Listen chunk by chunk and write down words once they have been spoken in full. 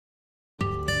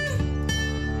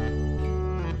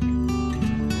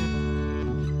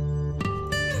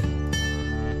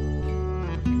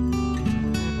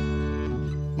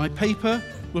My paper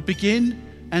will begin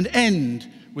and end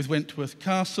with Wentworth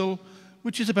Castle,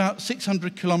 which is about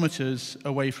 600 kilometres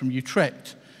away from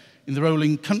Utrecht, in the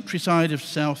rolling countryside of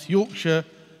South Yorkshire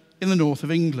in the north of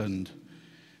England.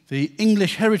 The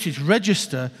English Heritage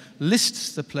Register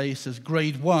lists the place as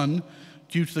Grade 1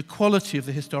 due to the quality of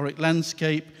the historic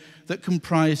landscape that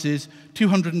comprises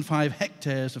 205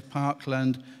 hectares of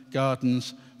parkland,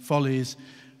 gardens, follies,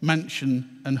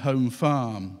 mansion and home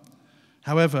farm.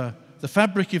 However, the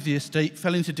fabric of the estate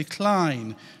fell into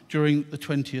decline during the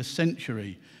 20th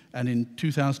century, and in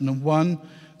 2001,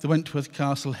 the Wentworth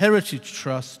Castle Heritage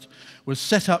Trust was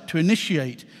set up to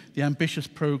initiate the ambitious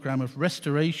programme of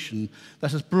restoration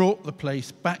that has brought the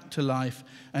place back to life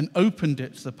and opened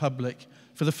it to the public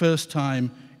for the first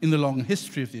time in the long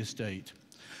history of the estate.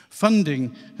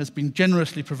 Funding has been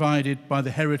generously provided by the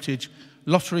Heritage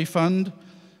Lottery Fund,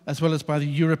 as well as by the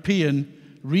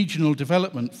European Regional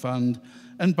Development Fund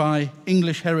and by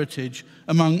English Heritage,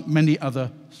 among many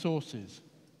other sources.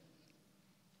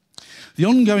 The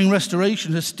ongoing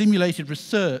restoration has stimulated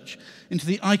research into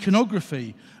the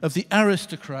iconography of the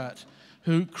aristocrat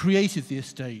who created the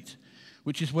estate,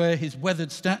 which is where his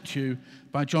weathered statue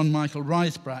by John Michael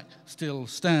Risebrough still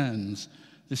stands.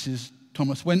 This is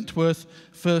Thomas Wentworth,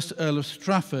 1st Earl of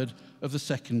Strafford of the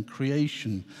Second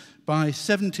Creation. By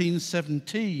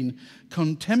 1717,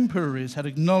 contemporaries had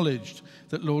acknowledged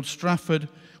that Lord Strafford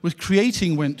was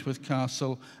creating Wentworth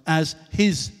Castle as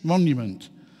his monument.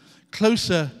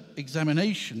 Closer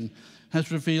examination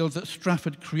has revealed that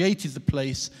Strafford created the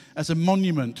place as a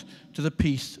monument to the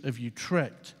Peace of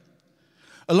Utrecht.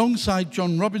 Alongside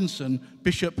John Robinson,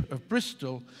 Bishop of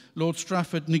Bristol, Lord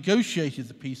Strafford negotiated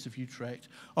the Peace of Utrecht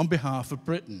on behalf of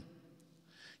Britain.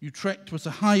 Utrecht was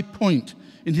a high point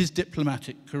in his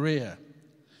diplomatic career,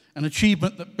 an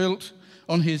achievement that built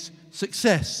on his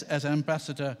success as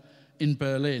ambassador in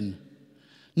Berlin.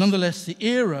 Nonetheless, the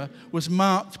era was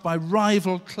marked by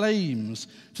rival claims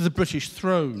to the British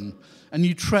throne, and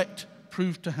Utrecht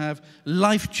proved to have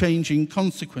life-changing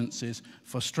consequences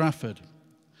for Strafford.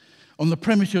 On the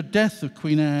premature death of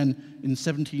Queen Anne in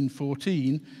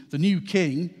 1714, the new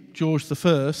king, George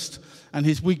I, and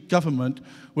his Whig government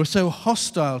were so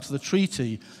hostile to the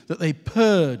treaty that they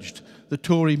purged the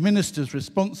Tory ministers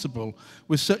responsible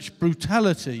with such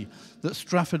brutality that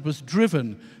Strafford was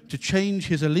driven to change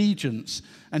his allegiance,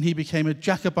 and he became a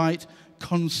Jacobite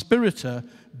conspirator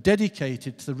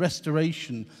dedicated to the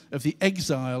restoration of the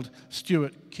exiled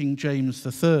Stuart King James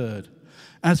III.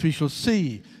 As we shall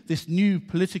see, this new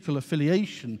political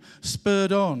affiliation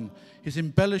spurred on his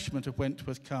embellishment of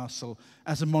Wentworth Castle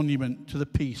as a monument to the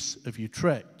Peace of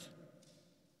Utrecht.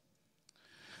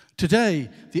 Today,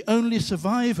 the only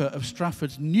survivor of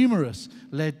Strafford's numerous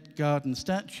lead garden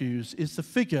statues is the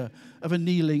figure of a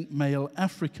kneeling male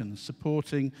African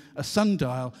supporting a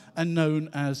sundial and known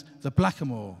as the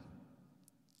Blackamoor.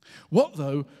 What,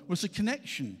 though, was the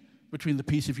connection between the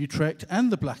Peace of Utrecht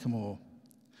and the Blackamoor?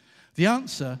 The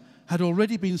answer had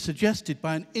already been suggested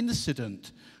by an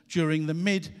incident during the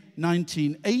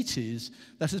mid-1980s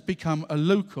that has become a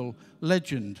local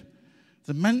legend.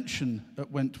 The mansion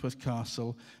at Wentworth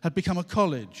Castle had become a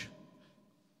college.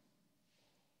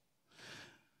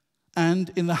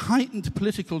 And in the heightened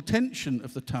political tension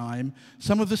of the time,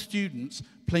 some of the students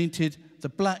painted the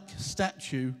black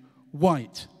statue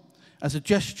white as a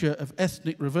gesture of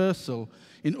ethnic reversal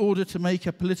in order to make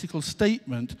a political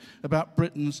statement about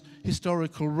Britain's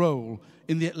historical role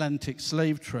in the Atlantic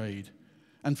slave trade.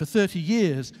 And for 30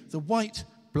 years, the white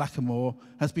Blackamoor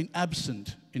has been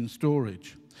absent in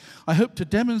storage. I hope to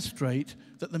demonstrate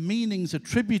that the meanings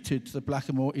attributed to the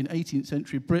Blackamoor in 18th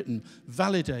century Britain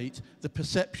validate the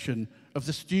perception of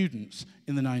the students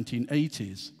in the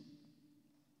 1980s.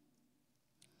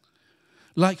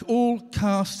 Like all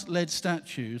cast-lead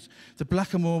statues, the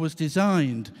Blackamoor was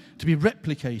designed to be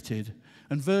replicated,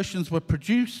 and versions were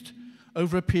produced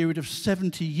over a period of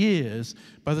 70 years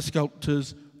by the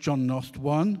sculptors John Nost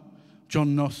I,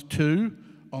 John Nost II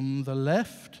on the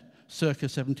left, circa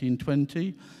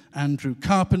 1720, Andrew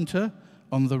Carpenter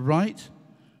on the right,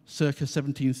 circa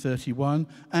 1731,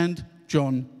 and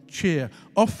John Cheer,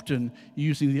 often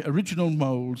using the original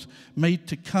moulds made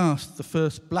to cast the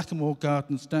first Blackamoor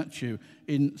garden statue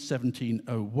in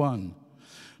 1701.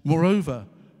 Moreover,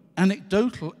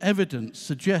 anecdotal evidence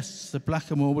suggests the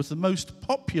Blackamoor was the most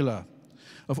popular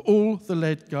of all the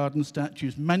lead garden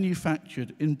statues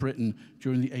manufactured in Britain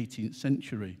during the 18th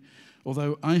century.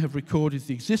 Although I have recorded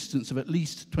the existence of at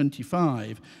least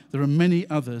 25, there are many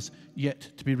others yet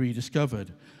to be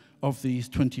rediscovered. Of these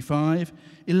 25,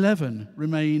 11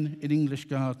 remain in English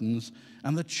gardens,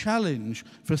 and the challenge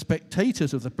for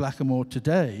spectators of the Blackamoor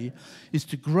today is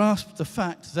to grasp the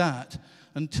fact that,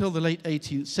 until the late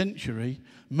 18th century,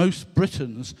 most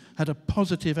Britons had a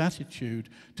positive attitude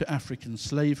to African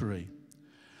slavery.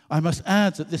 I must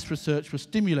add that this research was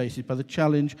stimulated by the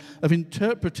challenge of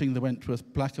interpreting the Wentworth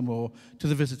Blackamoor to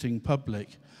the visiting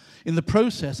public. In the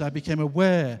process, I became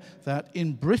aware that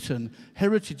in Britain,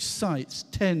 heritage sites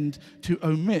tend to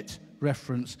omit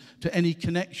reference to any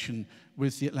connection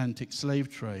with the Atlantic slave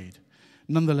trade.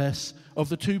 Nonetheless, of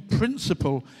the two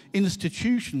principal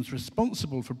institutions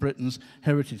responsible for Britain's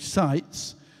heritage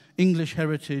sites, English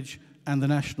Heritage and the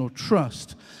National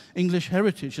Trust, English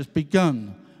Heritage has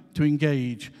begun to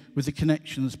engage with the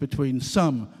connections between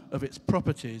some of its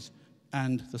properties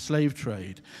and the slave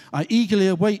trade. I eagerly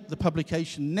await the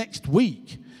publication next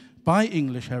week by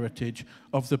English Heritage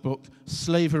of the book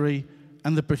Slavery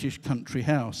and the British Country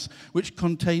House, which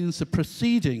contains the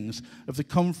proceedings of the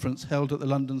conference held at the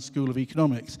London School of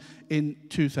Economics in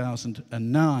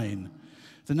 2009.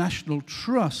 The National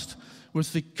Trust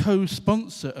was the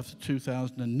co-sponsor of the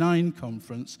 2009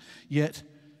 conference, yet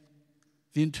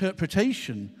the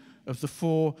interpretation of the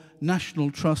 4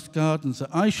 National Trust gardens that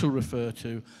I shall refer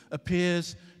to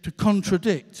appears to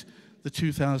contradict the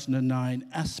 2009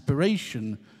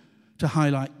 aspiration to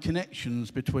highlight connections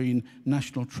between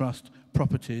National Trust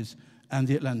properties and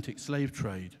the Atlantic slave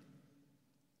trade.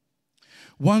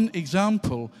 One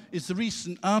example is the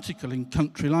recent article in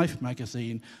Country Life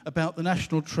magazine about the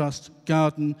National Trust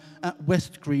garden at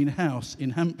West Green House in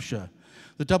Hampshire.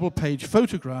 The double-page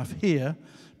photograph here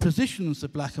positions the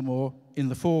Blackamoor in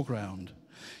the foreground.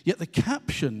 Yet the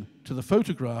caption to the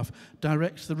photograph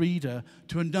directs the reader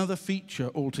to another feature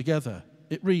altogether.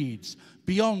 It reads,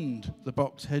 "Beyond the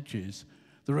box hedges,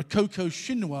 the Rococo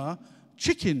Chinois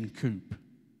chicken coop."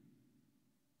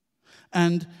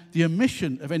 And the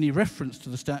omission of any reference to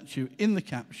the statue in the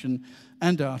caption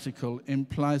and article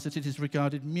implies that it is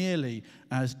regarded merely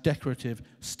as decorative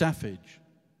staffage.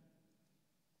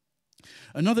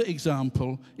 Another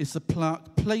example is the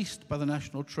plaque placed by the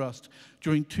National Trust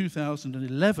during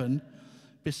 2011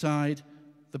 beside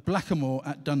the Blackamoor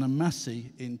at Dunham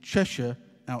Massey in Cheshire,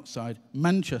 outside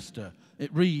Manchester.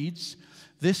 It reads,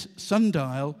 "This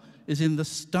sundial is in the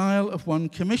style of one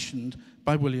commissioned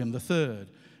by William III.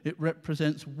 It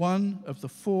represents one of the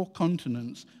 4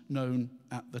 continents known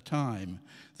at the time.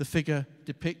 The figure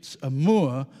depicts a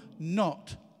Moor,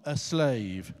 not a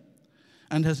slave,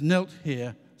 and has knelt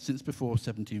here since before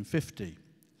 1750.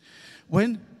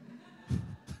 When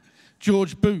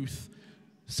George Booth,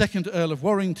 2nd Earl of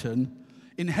Warrington,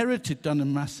 inherited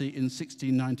Dunham Massey in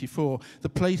 1694, the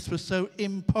place was so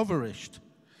impoverished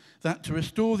that to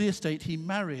restore the estate he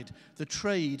married the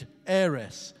trade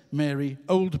heiress, Mary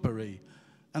Oldbury,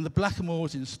 and the Blackamoor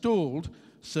was installed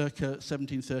circa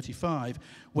 1735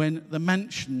 when the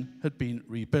mansion had been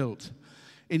rebuilt.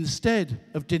 Instead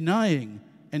of denying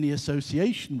any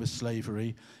association with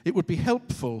slavery, it would be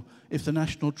helpful if the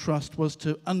National Trust was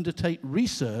to undertake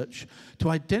research to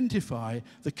identify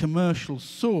the commercial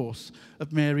source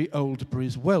of Mary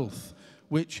Oldbury's wealth,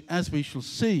 which, as we shall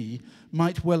see,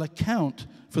 might well account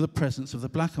for the presence of the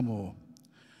Blackamoor.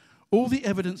 All the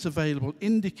evidence available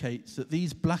indicates that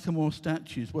these Blackamoor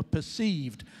statues were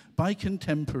perceived by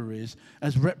contemporaries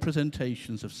as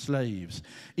representations of slaves,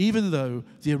 even though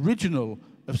the original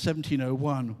of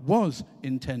 1701 was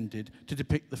intended to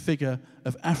depict the figure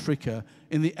of Africa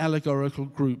in the allegorical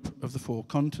group of the 4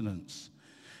 continents.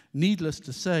 Needless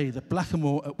to say, the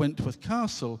Blackamoor at Wentworth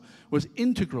Castle was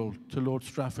integral to Lord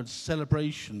Strafford's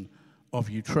celebration of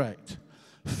Utrecht.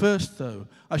 First, though,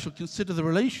 I shall consider the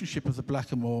relationship of the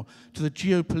Blackamoor to the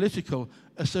geopolitical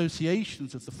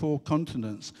associations of the 4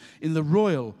 continents in the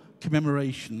royal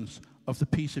commemorations of the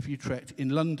Peace of Utrecht in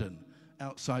London,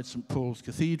 outside St. Paul's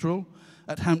Cathedral,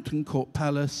 at Hampton Court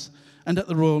Palace, and at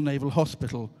the Royal Naval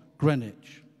Hospital,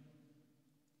 Greenwich.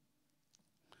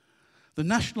 The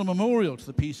National Memorial to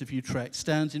the Peace of Utrecht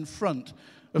stands in front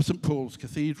of St. Paul's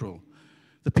Cathedral.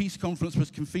 The Peace Conference was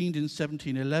convened in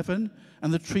 1711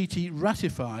 and the treaty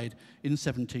ratified in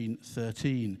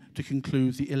 1713 to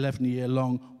conclude the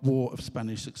 11-year-long War of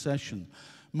Spanish Succession.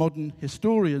 Modern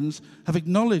historians have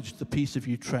acknowledged the Peace of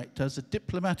Utrecht as a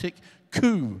diplomatic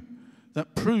coup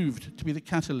that proved to be the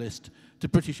catalyst to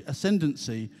British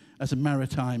ascendancy as a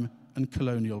maritime and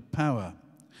colonial power.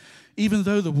 Even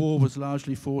though the war was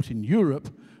largely fought in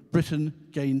Europe, Britain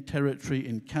gained territory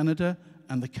in Canada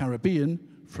and the Caribbean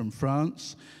from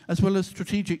France, as well as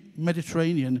strategic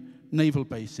Mediterranean naval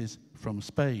bases from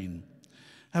Spain.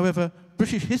 However,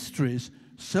 British histories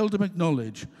seldom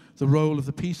acknowledge the role of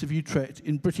the Peace of Utrecht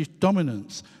in British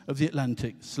dominance of the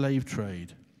Atlantic slave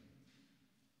trade.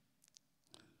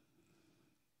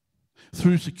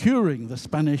 Through securing the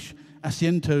Spanish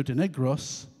Asiento de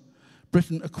Negros,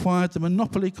 Britain acquired the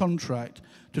monopoly contract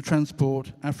to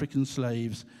transport African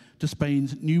slaves to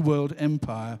Spain's New World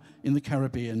Empire in the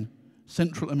Caribbean,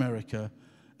 Central America,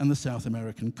 and the South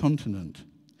American continent.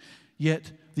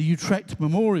 Yet the Utrecht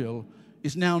Memorial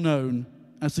is now known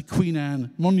as the Queen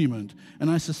Anne Monument,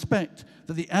 and I suspect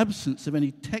that the absence of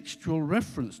any textual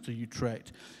reference to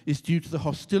Utrecht is due to the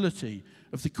hostility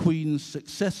of the Queen's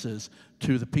successors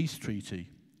to the peace treaty.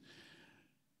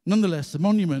 Nonetheless, the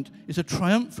monument is a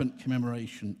triumphant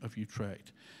commemoration of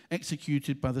Utrecht.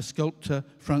 Executed by the sculptor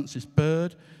Francis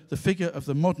Bird, the figure of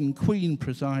the modern Queen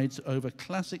presides over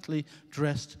classically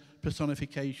dressed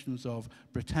personifications of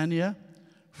Britannia,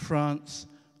 France,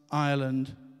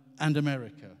 Ireland, and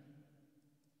America.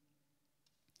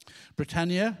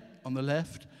 Britannia, on the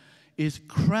left, is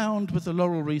crowned with the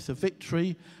laurel wreath of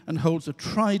victory and holds a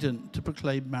trident to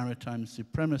proclaim maritime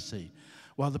supremacy,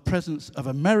 while the presence of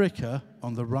America,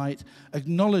 on the right,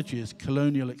 acknowledges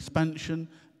colonial expansion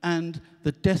and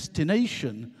the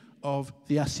destination of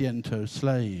the Asiento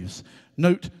slaves.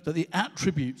 Note that the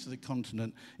attributes of the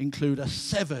continent include a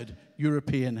severed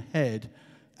European head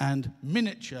and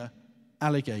miniature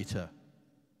alligator.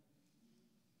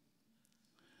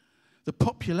 The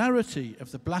popularity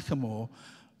of the Blackamoor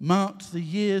marked the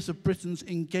years of Britain's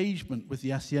engagement with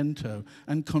the Asiento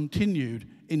and continued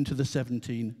into the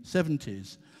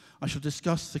 1770s. I shall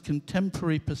discuss the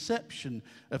contemporary perception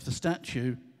of the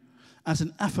statue as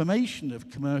an affirmation of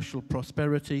commercial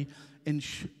prosperity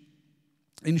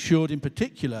ensured in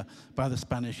particular by the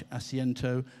Spanish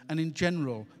Asiento and in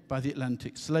general by the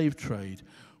Atlantic slave trade.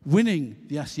 Winning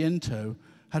the Asiento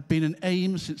had been an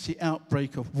aim since the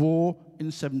outbreak of war in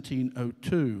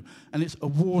 1702, and its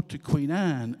award to Queen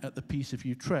Anne at the Peace of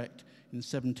Utrecht in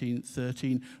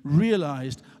 1713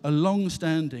 realized a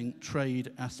long-standing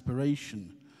trade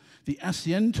aspiration. The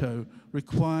Asiento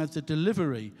required the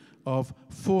delivery of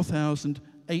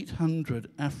 4,800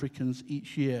 Africans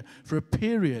each year for a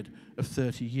period of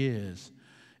 30 years.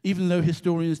 Even though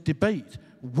historians debate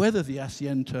whether the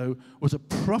Asiento was a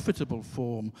profitable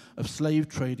form of slave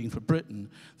trading for Britain,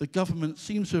 the government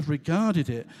seems to have regarded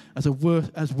it as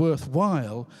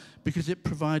worthwhile because it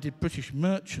provided British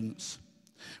merchants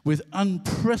with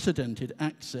unprecedented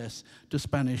access to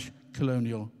Spanish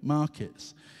colonial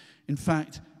markets. In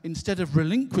fact, instead of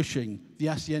relinquishing the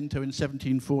Asiento in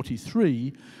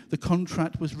 1743, the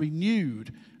contract was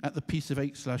renewed at the Peace of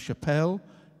Aix-la-Chapelle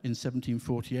in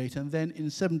 1748, and then in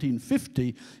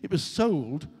 1750 it was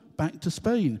sold back to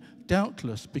Spain,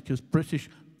 doubtless because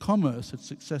British commerce had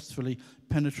successfully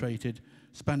penetrated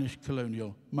Spanish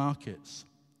colonial markets.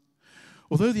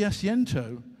 Although the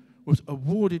Asiento was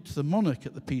awarded to the monarch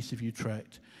at the Peace of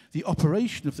Utrecht, the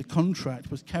operation of the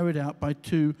contract was carried out by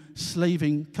two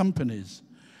slaving companies.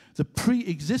 The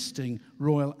pre-existing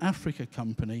Royal Africa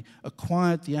Company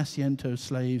acquired the Asiento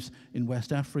slaves in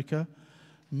West Africa,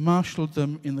 marshalled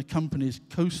them in the company's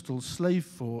coastal slave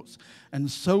forts, and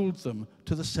sold them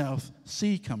to the South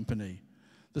Sea Company.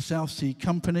 The South Sea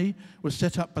Company was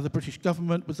set up by the British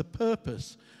government with the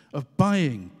purpose of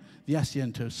buying the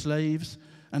Asiento slaves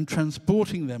and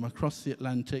transporting them across the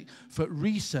Atlantic for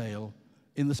resale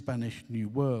in the Spanish New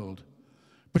World.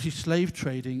 British slave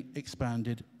trading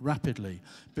expanded rapidly.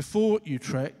 Before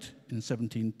Utrecht, in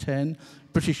 1710,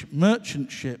 British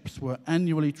merchant ships were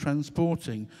annually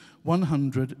transporting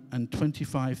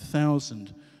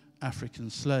 125,000 African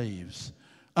slaves.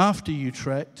 After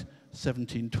Utrecht,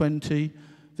 1720,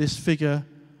 this figure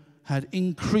had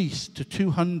increased to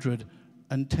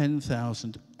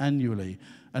 210,000 annually,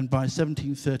 and by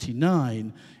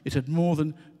 1739, it had more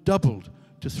than doubled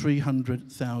to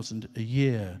 300,000 a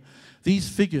year. These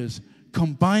figures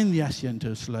combine the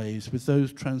Asiento slaves with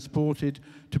those transported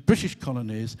to British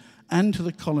colonies and to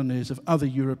the colonies of other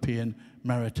European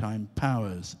maritime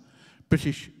powers.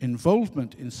 British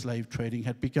involvement in slave trading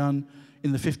had begun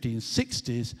in the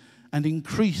 1560s and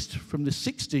increased from the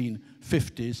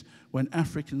 1650s when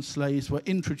African slaves were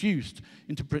introduced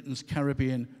into Britain's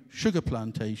Caribbean sugar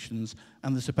plantations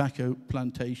and the tobacco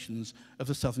plantations of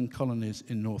the southern colonies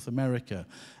in North America,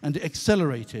 and it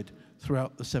accelerated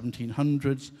throughout the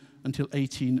 1700s until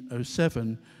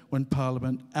 1807, when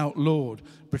Parliament outlawed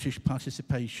British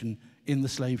participation in the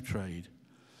slave trade.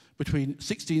 Between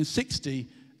 1660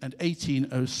 and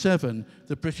 1807,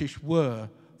 the British were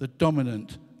the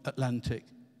dominant Atlantic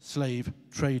slave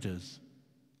traders.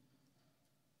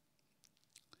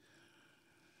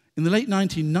 In the late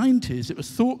 1990s, it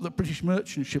was thought that British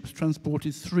merchant ships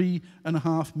transported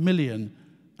 3.5 million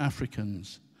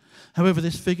Africans. However,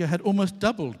 this figure had almost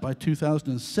doubled by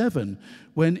 2007,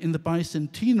 when in the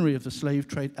bicentenary of the Slave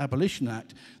Trade Abolition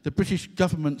Act, the British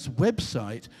government's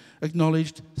website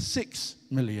acknowledged 6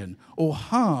 million, or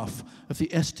half of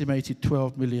the estimated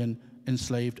 12 million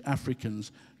enslaved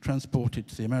Africans transported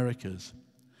to the Americas.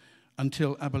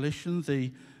 Until abolition,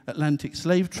 the Atlantic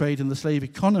slave trade and the slave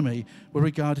economy were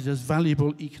regarded as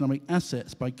valuable economic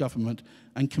assets by government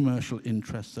and commercial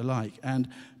interests alike, and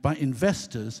by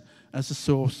investors as a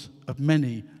source of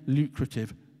many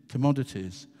lucrative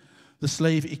commodities. The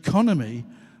slave economy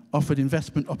offered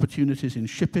investment opportunities in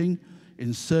shipping,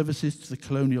 in services to the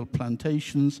colonial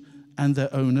plantations and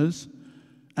their owners,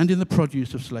 and in the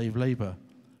produce of slave labor.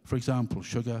 For example,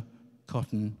 sugar,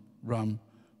 cotton, rum,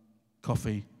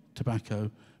 coffee, tobacco,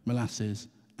 molasses,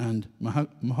 and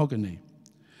mahogany.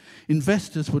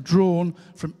 Investors were drawn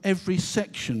from every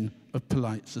section of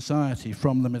polite society,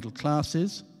 from the middle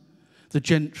classes, the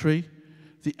gentry,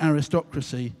 the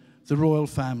aristocracy, the royal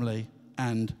family,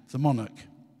 and the monarch.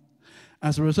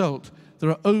 As a result, there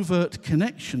are overt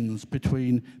connections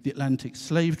between the Atlantic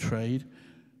slave trade,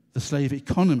 the slave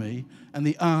economy, and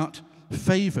the art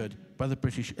favoured by the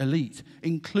British elite,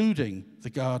 including the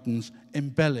gardens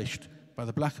embellished by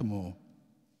the Blackamoor.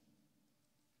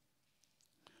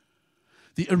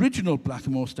 The original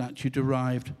Blackamoor statue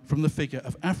derived from the figure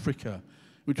of Africa,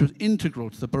 which was integral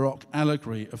to the Baroque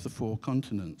allegory of the four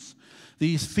continents.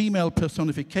 These female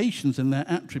personifications and their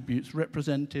attributes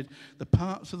represented the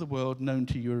parts of the world known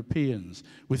to Europeans,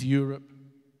 with Europe.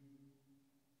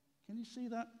 Can you see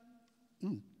that?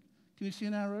 Can you see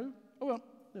an arrow? Oh, well,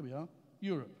 there we are.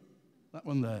 Europe. That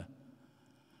one there.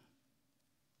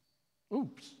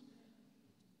 Oops.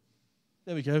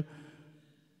 There we go.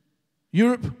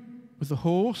 Europe with the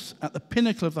horse at the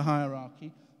pinnacle of the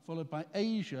hierarchy, followed by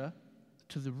Asia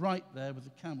to the right there with the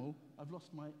camel. I've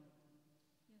lost my...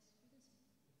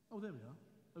 Oh, there we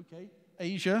are. Okay.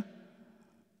 Asia.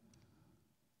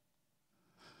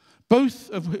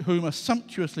 Both of whom are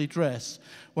sumptuously dressed,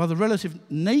 while the relative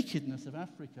nakedness of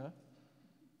Africa...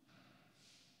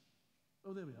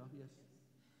 Oh, there we are,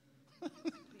 yes.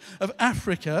 Of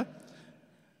Africa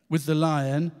with the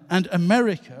lion, and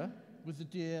America with the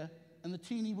deer and the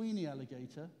teeny-weeny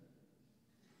alligator,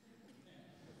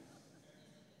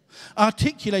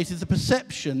 articulated the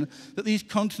perception that these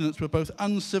continents were both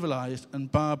uncivilized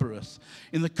and barbarous.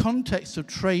 In the context of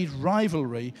trade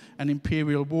rivalry and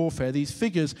imperial warfare, these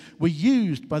figures were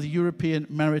used by the European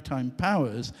maritime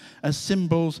powers as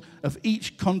symbols of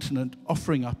each continent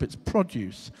offering up its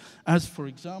produce, as, for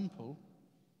example,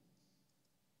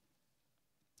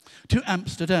 to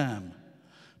Amsterdam,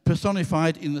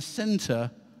 personified in the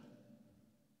center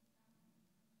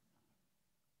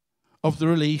of the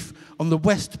relief on the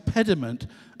west pediment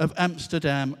of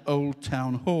Amsterdam Old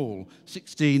Town Hall,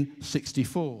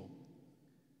 1664.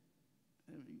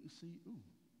 There you can see,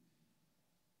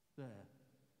 there.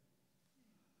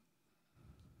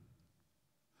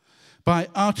 By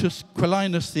Artus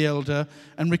Quellinus the Elder,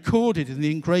 and recorded in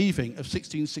the engraving of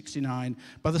 1669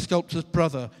 by the sculptor's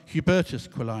brother, Hubertus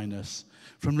Quellinus.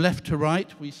 From left to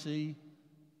right, we see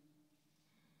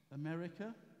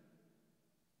America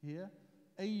here,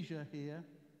 Asia here,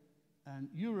 and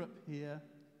Europe here,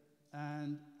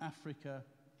 and Africa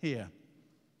here.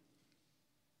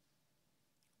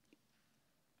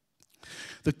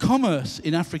 The commerce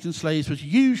in African slaves was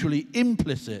usually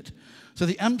implicit, so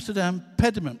the Amsterdam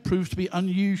pediment proved to be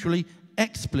unusually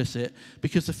explicit,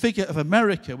 because the figure of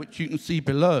America, which you can see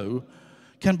below,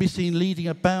 can be seen leading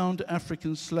a bound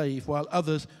African slave while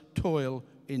others toil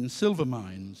in silver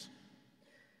mines.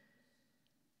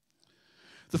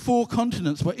 The four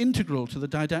continents were integral to the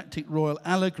didactic royal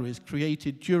allegories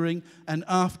created during and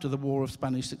after the War of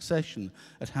Spanish Succession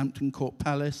at Hampton Court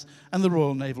Palace and the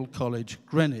Royal Naval College,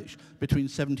 Greenwich, between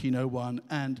 1701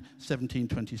 and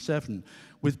 1727.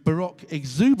 With Baroque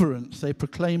exuberance, they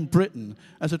proclaimed Britain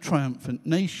as a triumphant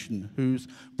nation whose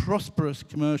prosperous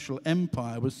commercial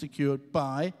empire was secured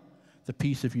by the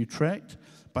Peace of Utrecht,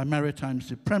 by maritime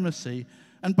supremacy,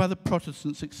 and by the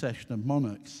Protestant succession of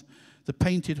monarchs. The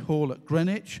painted hall at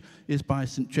Greenwich is by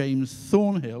St. James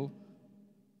Thornhill,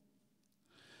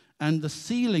 and the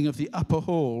ceiling of the upper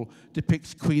hall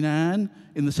depicts Queen Anne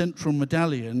in the central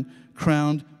medallion,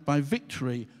 crowned by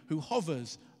Victory, who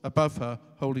hovers above her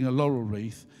holding a laurel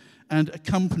wreath, and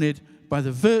accompanied by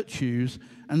the virtues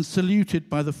and saluted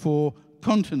by the four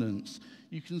continents.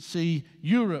 You can see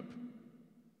Europe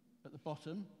at the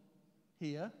bottom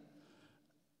here,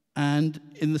 and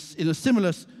in a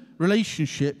similar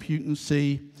relationship, you can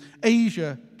see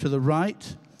Asia to the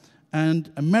right,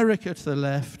 and America to the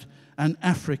left, and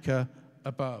Africa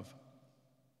above.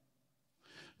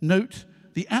 Note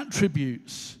the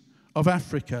attributes of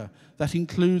Africa that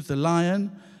include the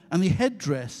lion and the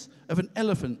headdress of an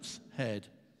elephant's head.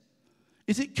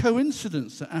 Is it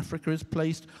coincidence that Africa is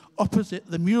placed opposite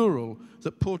the mural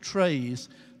that portrays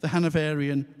the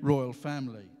Hanoverian royal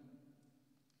family?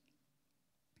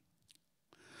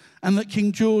 And that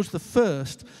King George I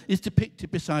is depicted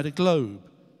beside a globe,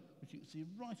 which you can see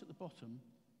right at the bottom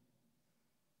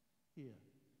here.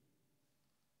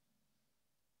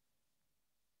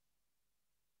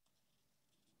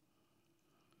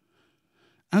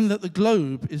 And that the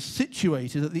globe is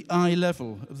situated at the eye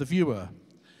level of the viewer,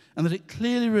 and that it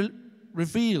clearly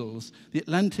reveals the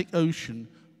Atlantic Ocean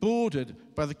bordered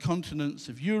by the continents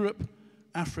of Europe,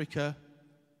 Africa,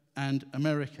 and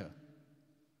America.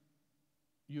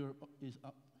 Europe is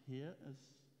up here as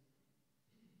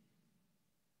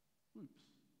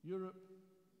Europe,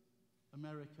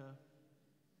 America,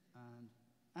 and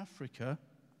Africa,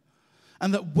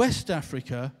 and that West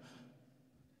Africa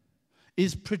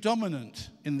is predominant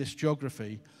in this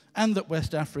geography, and that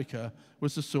West Africa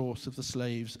was the source of the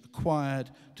slaves acquired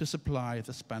to supply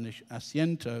the Spanish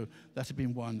Asiento that had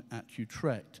been won at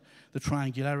Utrecht. The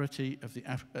triangularity of the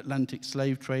Atlantic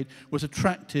slave trade was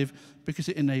attractive because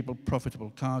it enabled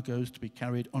profitable cargoes to be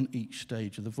carried on each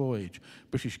stage of the voyage.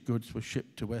 British goods were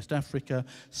shipped to West Africa,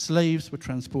 slaves were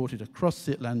transported across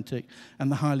the Atlantic,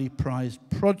 and the highly prized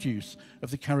produce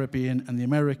of the Caribbean and the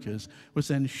Americas was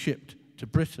then shipped to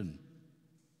Britain.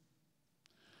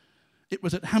 It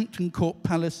was at Hampton Court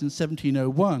Palace in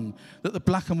 1701 that the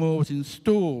Blackamoor was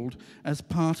installed as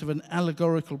part of an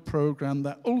allegorical programme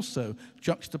that also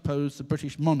juxtaposed the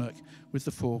British monarch with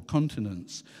the four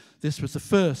continents. This was the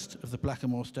first of the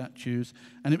Blackamoor statues,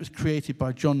 and it was created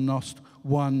by John Nost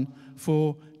I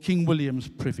for King William's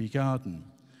Privy Garden.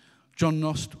 John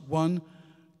Nost I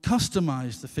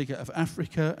customised the figure of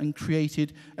Africa and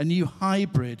created a new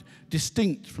hybrid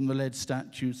distinct from the lead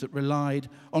statues that relied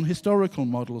on historical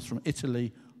models from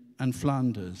Italy and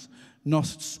Flanders.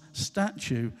 Nost's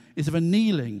statue is of a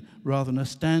kneeling rather than a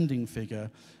standing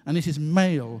figure, and it is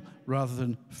male rather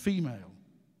than female.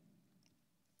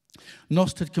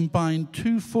 Nost had combined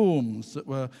two forms that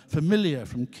were familiar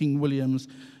from King William's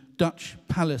Dutch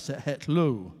palace at Het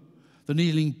Loo, the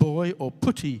kneeling boy or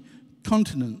putty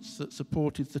continents that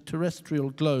supported the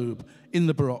terrestrial globe in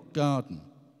the Baroque garden.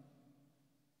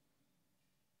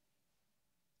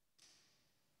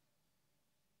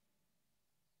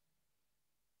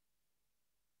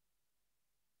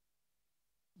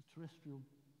 The terrestrial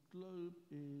globe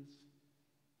is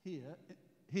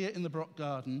here in the Baroque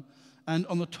garden, and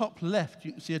on the top left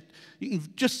you can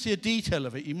just see a detail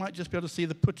of it. You might just be able to see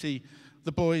the putty,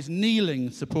 the boys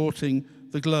kneeling, supporting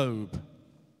the globe.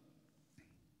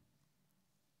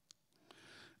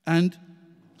 And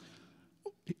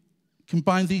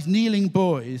combine these kneeling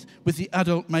boys with the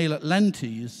adult male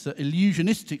Atlantes that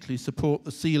illusionistically support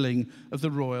the ceiling of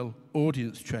the royal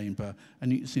audience chamber.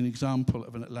 And you can see an example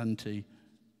of an Atlante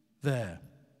there.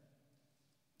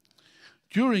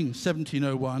 During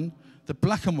 1701, the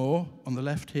Blackamoor, on the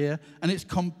left here, and its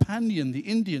companion, the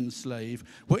Indian slave,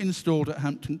 were installed at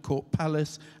Hampton Court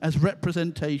Palace as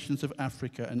representations of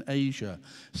Africa and Asia.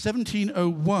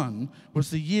 1701 was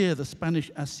the year the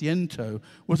Spanish Asiento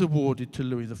was awarded to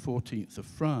Louis XIV of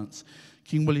France.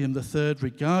 King William III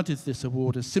regarded this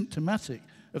award as symptomatic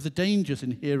of the dangers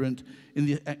inherent in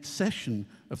the accession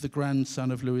of the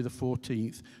grandson of Louis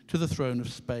XIV to the throne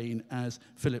of Spain as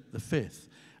Philip V.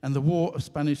 And the War of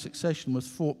Spanish Succession was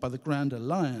fought by the Grand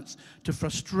Alliance to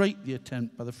frustrate the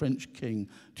attempt by the French king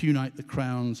to unite the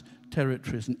crowns,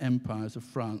 territories, and empires of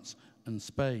France and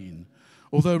Spain.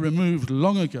 Although removed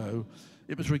long ago,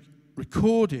 it was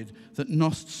recorded that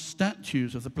Nost's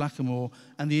statues of the Blackamoor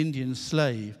and the Indian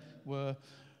slave were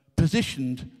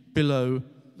positioned below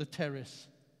the terrace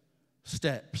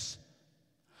steps,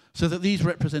 so that these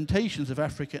representations of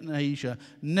Africa and Asia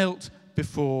knelt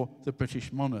before the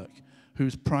British monarch,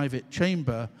 whose private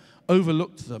chamber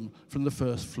overlooked them from the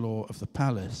first floor of the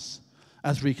palace,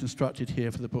 as reconstructed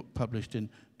here for the book published in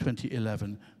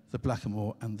 2011, The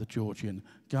Blackamoor and the Georgian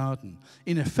Garden.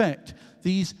 In effect,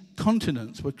 these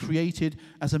continents were created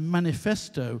as a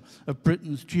manifesto of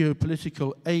Britain's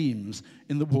geopolitical aims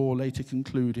in the war later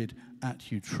concluded at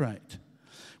Utrecht.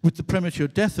 With the premature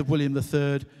death of William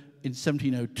III in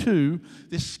 1702,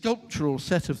 this sculptural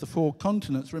set of the four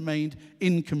continents remained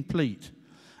incomplete.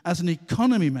 As an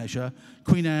economy measure,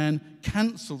 Queen Anne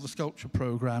cancelled the sculpture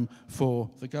programme for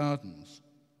the gardens.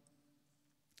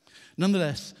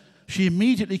 Nonetheless, she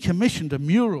immediately commissioned a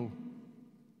mural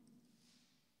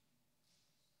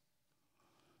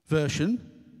version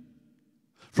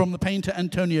from the painter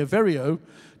Antonio Verrio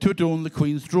to adorn the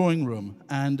Queen's drawing room.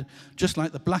 And just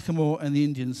like the blackamoor and the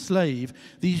Indian slave,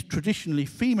 these traditionally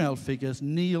female figures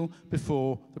kneel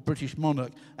before the British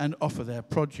monarch and offer their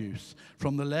produce.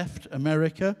 From the left,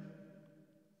 America,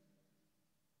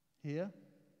 here,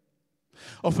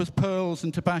 offers pearls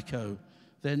and tobacco.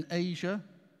 Then Asia,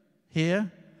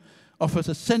 here, offers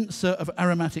a censer of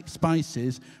aromatic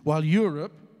spices, while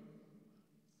Europe,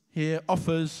 here,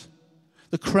 offers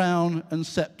the crown and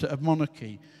scepter of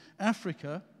monarchy.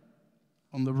 Africa,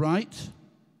 on the right,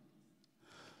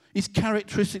 is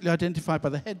characteristically identified by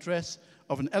the headdress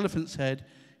of an elephant's head,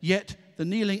 yet the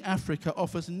kneeling Africa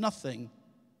offers nothing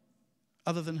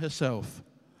other than herself.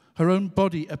 Her own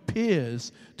body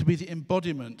appears to be the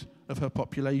embodiment of her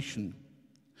population.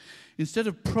 Instead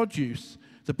of produce,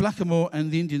 the blackamoor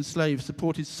and the Indian slave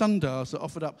supported sundials that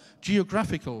offered up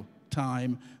geographical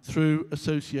time through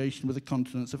association with the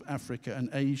continents of Africa and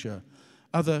Asia.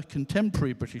 Other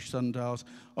contemporary British sundials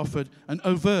offered an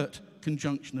overt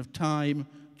conjunction of time,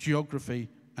 geography,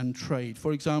 and trade.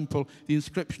 For example, the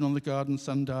inscription on the garden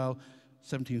sundial,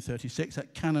 1736,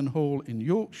 at Cannon Hall in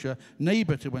Yorkshire,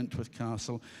 neighbour to Wentworth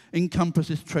Castle,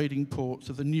 encompasses trading ports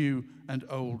of the New and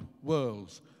Old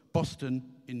Worlds, Boston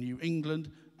in New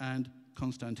England and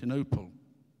Constantinople.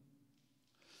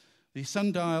 The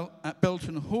sundial at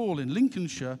Belton Hall in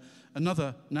Lincolnshire,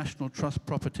 another National Trust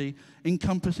property,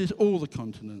 encompasses all the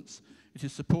continents. It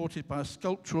is supported by a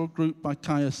sculptural group by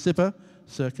Caius Cibber,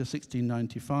 circa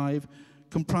 1695,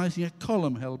 comprising a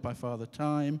column held by Father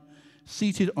Time,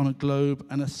 seated on a globe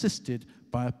and assisted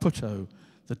by a putto.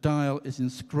 The dial is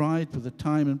inscribed with the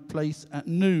time and place at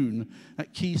noon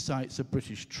at key sites of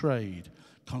British trade: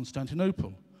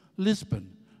 Constantinople,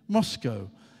 Lisbon, Moscow,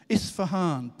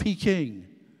 Isfahan, Peking,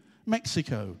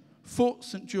 Mexico, Fort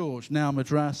St. George, now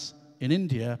Madras in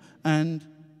India, and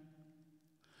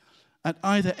at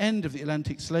either end of the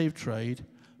Atlantic slave trade,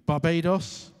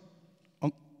 Barbados,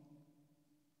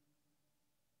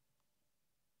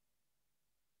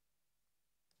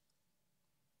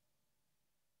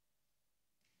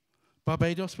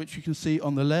 which you can see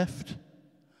on the left,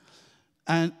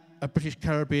 and a British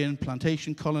Caribbean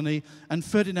plantation colony, and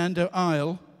Ferdinando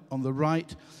Isle on the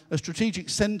right, a strategic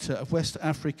centre of West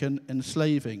African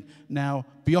enslaving, now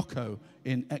Bioko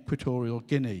in Equatorial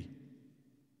Guinea.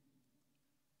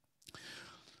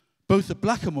 Both the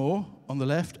blackamoor on the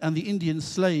left and the Indian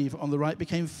slave on the right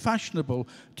became fashionable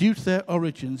due to their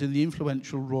origins in the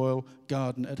influential royal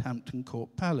garden at Hampton Court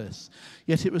Palace.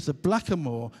 Yet it was the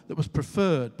blackamoor that was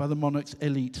preferred by the monarch's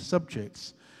elite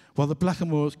subjects, while the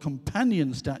blackamoor's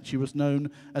companion statue was known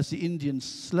as the Indian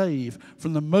slave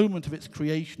from the moment of its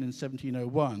creation in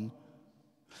 1701.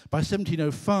 By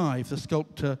 1705, the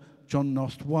sculptor John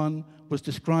Nost I was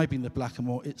describing the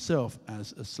blackamoor itself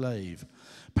as a slave.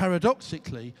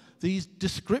 Paradoxically, these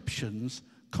descriptions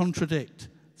contradict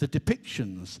the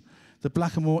depictions. The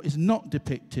blackamoor is not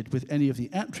depicted with any of the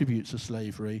attributes of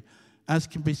slavery, as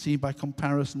can be seen by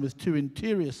comparison with two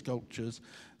interior sculptures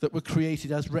that were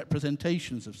created as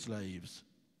representations of slaves.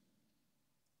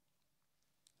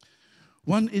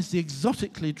 One is the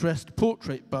exotically dressed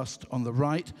portrait bust on the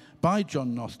right by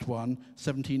John Nost I,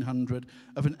 1700,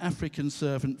 of an African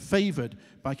servant favoured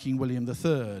by King William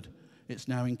III. It's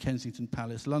now in Kensington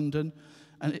Palace, London,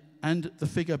 and the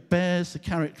figure bears the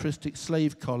characteristic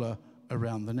slave collar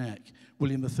around the neck.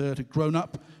 William III had grown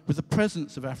up with the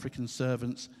presence of African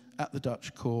servants at the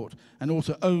Dutch court and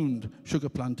also owned sugar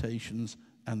plantations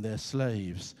and their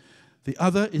slaves. The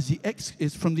other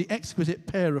is from the exquisite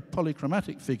pair of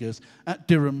polychromatic figures at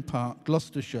Durham Park,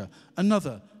 Gloucestershire,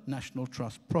 another National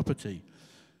Trust property.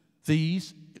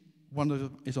 These, one of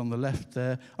them is on the left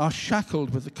there, are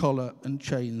shackled with the collar and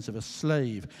chains of a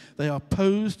slave. They are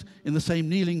posed in the same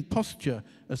kneeling posture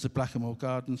as the Blackamoor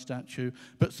Garden statue,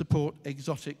 but support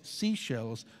exotic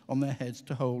seashells on their heads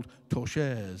to hold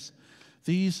torchères.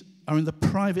 These are in the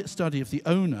private study of the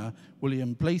owner,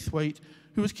 William Blaithwaite,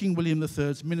 who was King William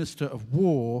III's Minister of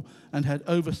War and had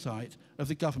oversight of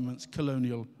the government's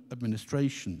colonial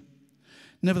administration.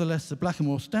 Nevertheless, the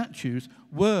Blackamoor statues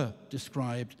were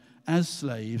described as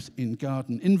slaves in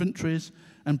garden inventories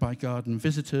and by garden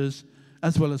visitors,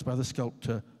 as well as by the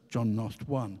sculptor John Nost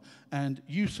I. And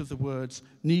use of the words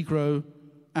Negro,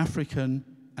 African,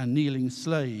 and kneeling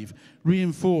slave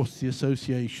reinforced the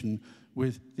association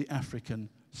with the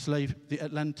the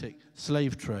Atlantic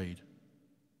slave trade.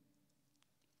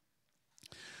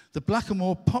 The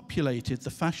blackamoor populated the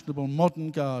fashionable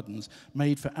modern gardens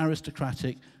made for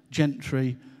aristocratic,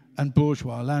 gentry, and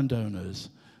bourgeois landowners.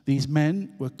 These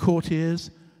men were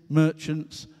courtiers,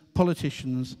 merchants,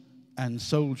 politicians, and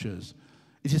soldiers.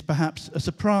 It is perhaps a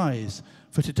surprise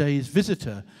for today's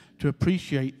visitor to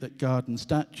appreciate that garden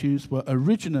statues were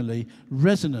originally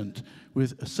resonant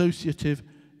with associative,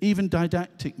 even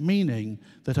didactic meaning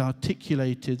that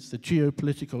articulated the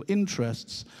geopolitical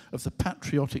interests of the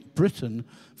patriotic Britain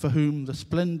for whom the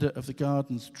splendour of the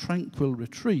garden's tranquil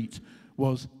retreat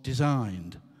was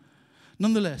designed.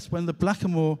 Nonetheless, when the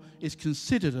Blackamoor is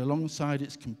considered alongside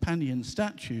its companion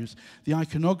statues, the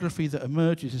iconography that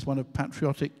emerges is one of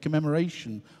patriotic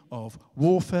commemoration of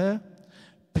warfare,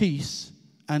 peace,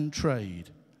 and trade.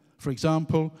 For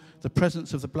example, the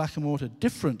presence of the Blackamoor at a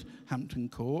different Hampton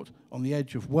Court on the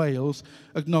edge of Wales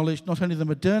acknowledged not only the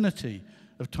modernity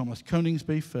of Thomas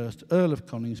Coningsby, first Earl of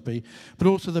Coningsby, but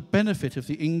also the benefit of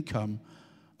the income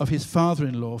of his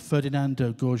father-in-law,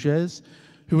 Ferdinando Gorges,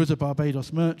 who was a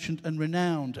Barbados merchant and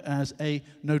renowned as a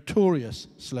notorious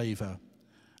slaver.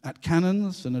 At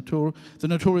Cannons, the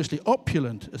notoriously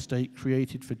opulent estate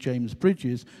created for James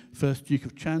Bridges, 1st Duke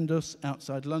of Chandos,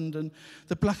 outside London,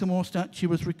 the Blackamoor statue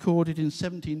was recorded in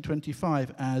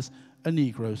 1725 as a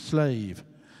Negro slave.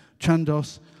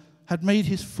 Chandos had made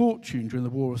his fortune during the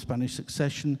War of Spanish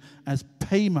Succession as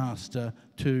paymaster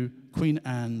to Queen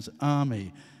Anne's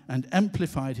army, and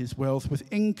amplified his wealth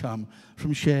with income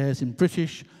from shares in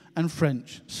British and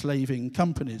French slaving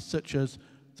companies, such as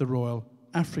the Royal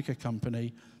Africa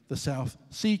Company, the South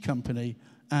Sea Company,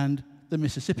 and the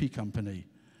Mississippi Company.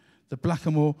 The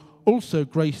Blackamoor also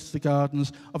graced the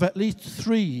gardens of at least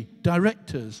 3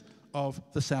 directors of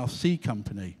the South Sea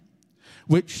Company,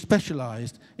 which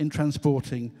specialized in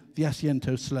transporting the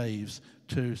Asiento slaves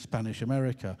to Spanish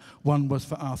America. One was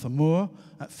for Arthur Moore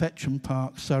at Fetcham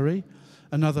Park, Surrey,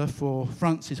 another for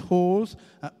Francis Hawes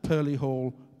at Purley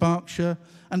Hall, Berkshire,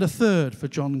 and a third for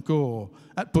John Gore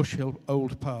at Bush Hill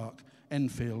Old Park,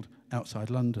 Enfield, outside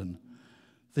London.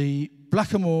 The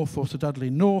Blackamoor for Sir Dudley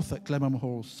North at Glenham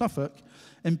Hall, Suffolk,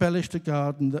 embellished a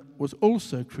garden that was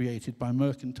also created by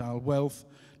mercantile wealth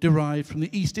derived from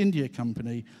the East India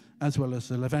Company as well as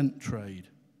the Levant trade.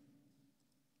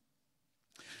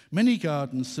 Many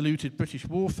gardens saluted British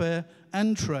warfare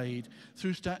and trade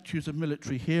through statues of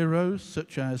military heroes,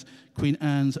 such as Queen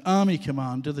Anne's army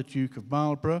commander, the Duke of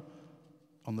Marlborough,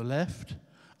 on the left,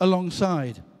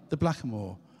 alongside the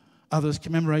Blackamoor. Others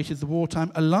commemorated the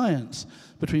wartime alliance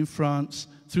between France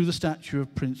through the statue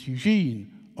of Prince Eugene,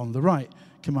 on the right,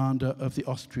 commander of the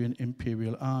Austrian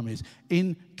imperial armies,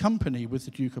 in company with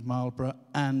the Duke of Marlborough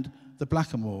and the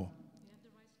Blackamoor.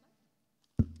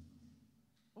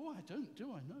 Oh, I don't,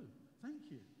 do I? No. Thank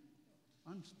you.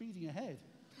 I'm speeding ahead.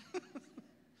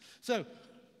 So,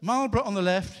 Marlborough on the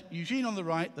left, Eugene on the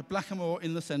right, the Blackamoor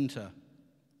in the centre.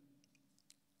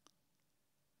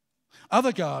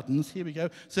 Other gardens, here we go.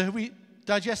 So have we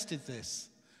digested this?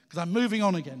 Because I'm moving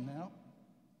on again now.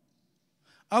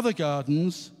 Other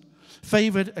gardens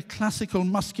favoured a classical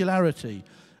muscularity,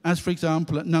 as for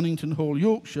example at Nunnington Hall,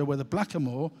 Yorkshire, where the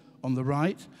Blackamoor on the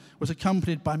right was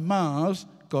accompanied by Mars,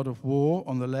 god of war,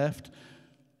 on the left,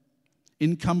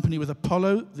 in company with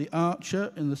Apollo, the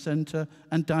archer, in the centre,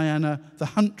 and Diana, the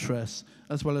huntress,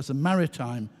 as well as the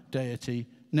maritime deity,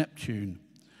 Neptune.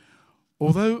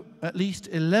 Although at least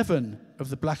 11 of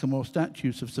the Blackamoor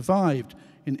statues have survived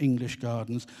in English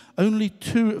gardens, only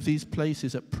 2 of these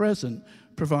places at present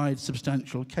provide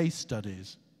substantial case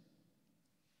studies.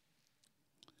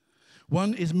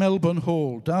 One is Melbourne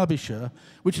Hall, Derbyshire,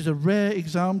 which is a rare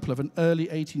example of an early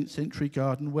 18th century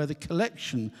garden where the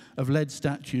collection of lead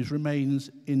statues remains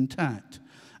intact.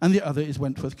 And the other is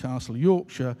Wentworth Castle,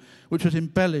 Yorkshire, which was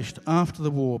embellished after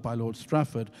the war by Lord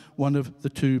Strafford, one of the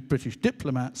 2 British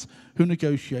diplomats who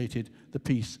negotiated the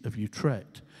Peace of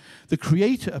Utrecht. The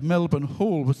creator of Melbourne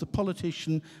Hall was the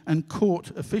politician and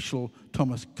court official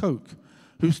Thomas Coke,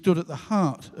 who stood at the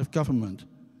heart of government.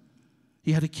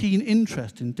 He had a keen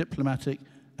interest in diplomatic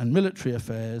and military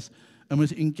affairs and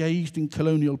was engaged in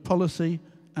colonial policy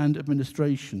and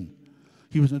administration.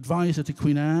 He was an advisor to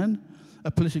Queen Anne, a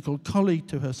political colleague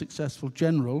to her successful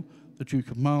general, the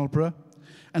Duke of Marlborough,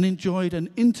 and enjoyed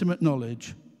an intimate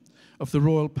knowledge of the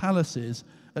royal palaces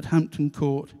at Hampton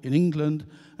Court in England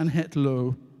and Het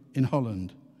Loo in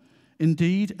Holland.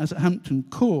 Indeed, as at Hampton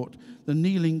Court, the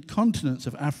kneeling continents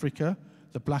of Africa,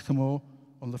 the Blackamoor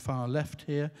on the far left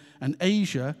here, and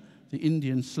Asia, the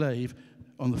Indian slave,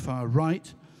 on the far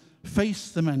right, face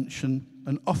the mansion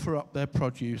and offer up their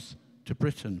produce to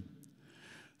Britain.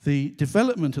 The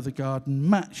development of the garden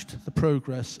matched the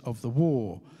progress of the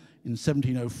war. In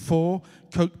 1704,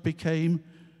 Coke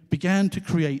began to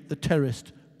create the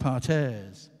terraced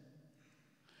parterres.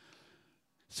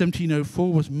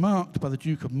 1704 was marked by the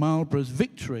Duke of Marlborough's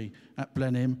victory at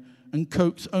Blenheim and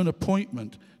Coke's own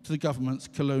appointment to the government's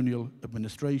colonial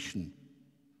administration.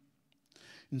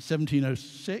 In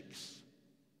 1706,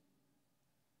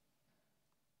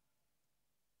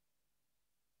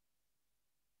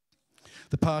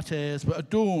 the parterres were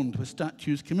adorned with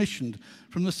statues commissioned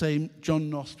from the same John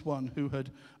Nost I who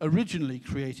had originally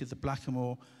created the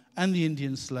blackamoor and the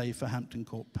Indian slave for Hampton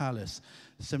Court Palace.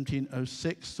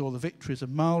 1706 saw the victories of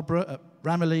Marlborough at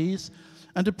Ramillies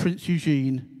and of Prince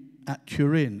Eugene at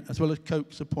Turin, as well as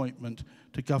Coke's appointment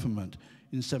to government.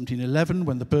 In 1711,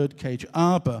 when the birdcage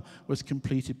arbour was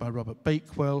completed by Robert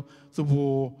Bakewell, the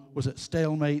war was at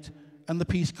stalemate and the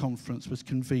peace conference was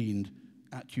convened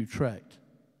at Utrecht.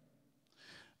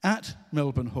 At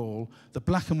Melbourne Hall, the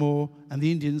blackamoor and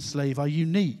the Indian slave are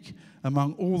unique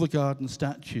among all the garden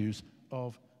statues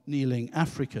of kneeling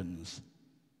Africans,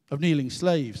 of kneeling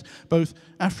slaves. Both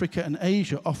Africa and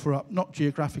Asia offer up not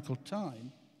geographical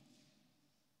time,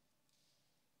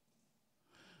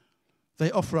 they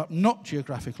offer up not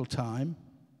geographical time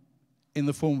in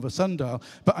the form of a sundial,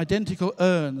 but identical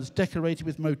urns decorated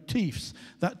with motifs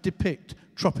that depict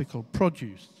tropical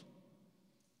produce.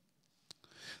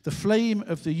 The flame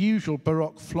of the usual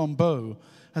Baroque flambeau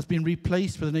has been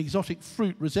replaced with an exotic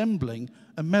fruit resembling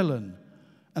a melon,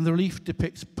 and the relief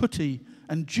depicts putty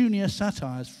and junior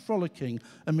satyrs frolicking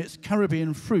amidst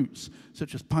Caribbean fruits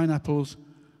such as pineapples,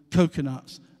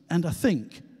 coconuts, and, I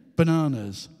think,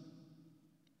 bananas.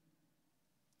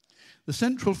 The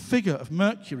central figure of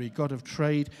Mercury, god of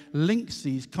trade, links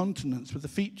these continents with the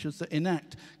features that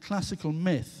enact classical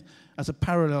myth as a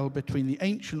parallel between the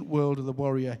ancient world of the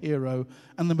warrior hero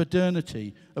and the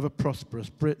modernity of a prosperous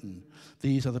Britain.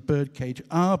 These are the birdcage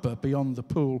arbour beyond the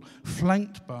pool,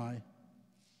 flanked by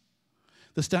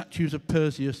the statues of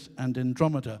Perseus and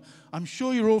Andromeda. I'm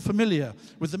sure you're all familiar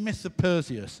with the myth of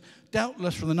Perseus,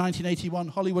 doubtless from the 1981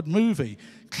 Hollywood movie,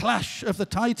 Clash of the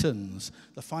Titans,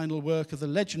 the final work of the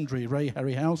legendary Ray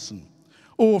Harryhausen,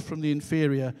 or from the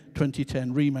inferior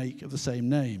 2010 remake of the same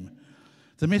name.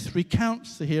 The myth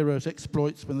recounts the hero's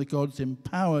exploits when the gods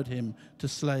empowered him to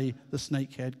slay the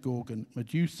snake-haired Gorgon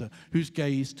Medusa, whose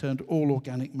gaze turned all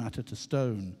organic matter to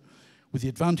stone. With the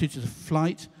advantages of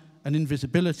flight and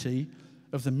invisibility,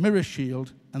 of the mirror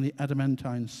shield and the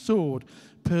adamantine sword,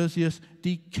 Perseus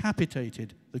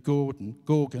decapitated the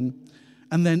Gorgon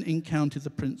and then encountered the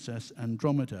princess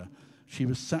Andromeda. She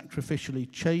was sacrificially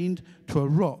chained to a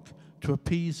rock to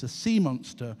appease the sea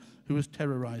monster who was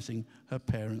terrorizing her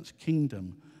parents'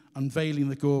 kingdom. Unveiling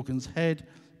the Gorgon's head,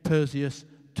 Perseus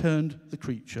turned the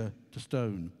creature to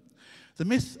stone. The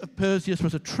myth of Perseus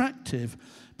was attractive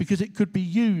because it could be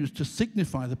used to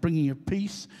signify the bringing of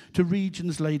peace to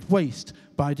regions laid waste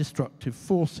by destructive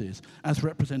forces, as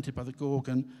represented by the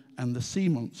Gorgon and the sea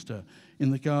monster. In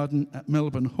the garden at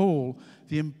Melbourne Hall,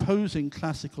 the imposing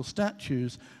classical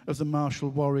statues of the martial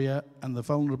warrior and the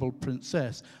vulnerable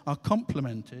princess are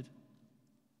complemented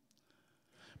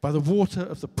by the water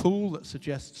of the pool that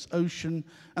suggests ocean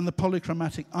and the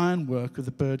polychromatic ironwork of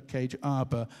the birdcage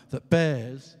arbour that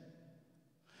bears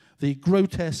the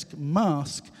grotesque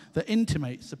mask that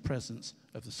intimates the presence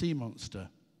of the sea monster.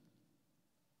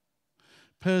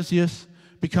 Perseus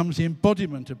becomes the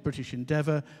embodiment of British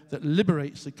endeavour that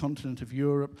liberates the continent of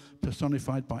Europe,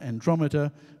 personified by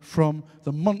Andromeda, from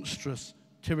the monstrous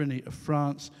tyranny of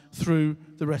France through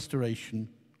the restoration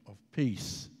of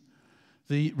peace.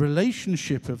 The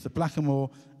relationship of the blackamoor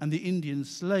and the Indian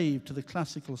slave to the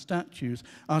classical statues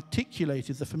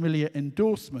articulated the familiar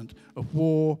endorsement of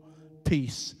war,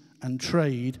 peace, and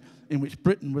trade, in which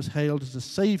Britain was hailed as the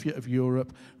saviour of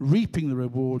Europe, reaping the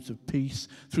rewards of peace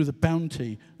through the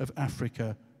bounty of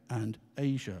Africa and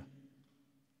Asia.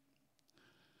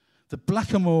 The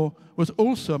blackamoor was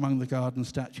also among the garden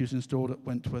statues installed at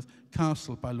Wentworth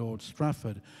Castle by Lord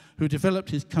Strafford, who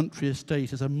developed his country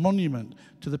estate as a monument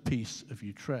to the Peace of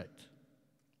Utrecht.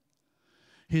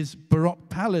 His Baroque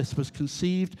palace was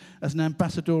conceived as an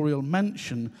ambassadorial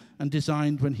mansion and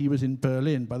designed when he was in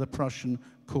Berlin by the Prussian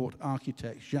court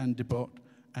architects Jan de Bott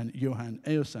and Johann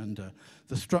Eosander.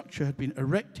 The structure had been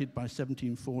erected by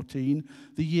 1714,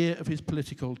 the year of his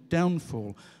political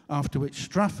downfall, after which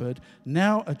Strafford,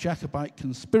 now a Jacobite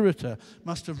conspirator,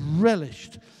 must have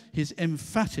relished his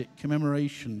emphatic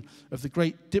commemoration of the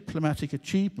great diplomatic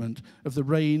achievement of the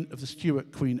reign of the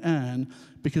Stuart Queen Anne,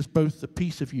 because both the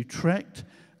Peace of Utrecht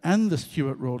and the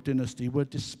Stuart royal dynasty were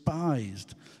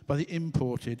despised by the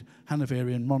imported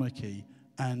Hanoverian monarchy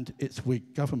and its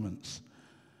Whig governments.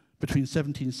 Between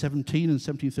 1717 and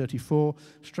 1734,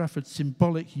 Strafford's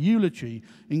symbolic eulogy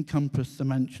encompassed the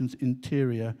mansion's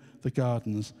interior, the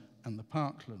gardens, and the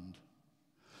parkland.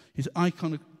 His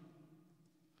iconographic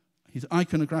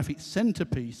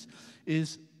centerpiece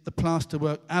is the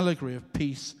plasterwork allegory of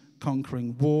peace,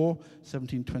 conquering war,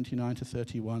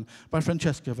 1729-31, by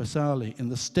Francesco Vasari in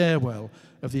the stairwell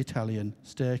of the Italian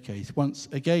staircase. Once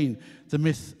again, the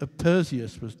myth of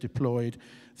Perseus was deployed,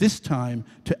 this time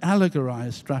to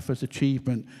allegorize Strafford's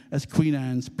achievement as Queen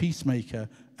Anne's peacemaker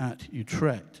at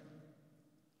Utrecht.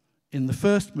 In the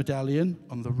first medallion,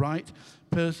 on the right,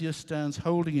 Perseus stands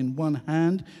holding in one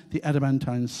hand the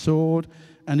adamantine sword,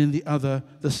 and in the other,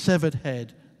 the severed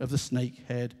head of the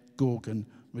snake-haired Gorgon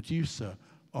Medusa.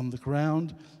 On the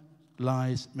ground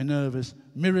lies Minerva's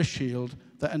mirror shield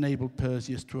that enabled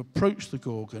Perseus to approach the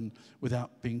Gorgon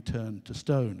without being turned to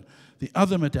stone. The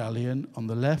other medallion, on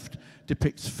the left,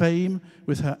 depicts Fame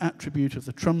with her attribute of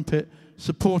the trumpet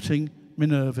supporting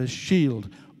Minerva's shield,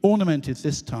 ornamented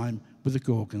this time with the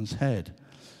Gorgon's head.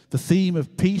 The theme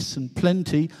of peace and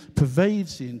plenty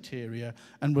pervades the interior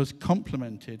and was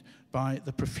complemented by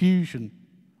the profusion,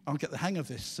 I'll get the hang of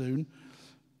this soon,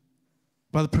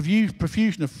 by the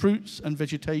profusion of fruits and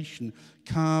vegetation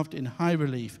carved in high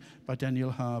relief by Daniel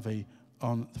Harvey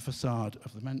on the facade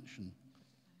of the mansion.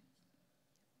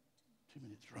 2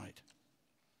 minutes, right.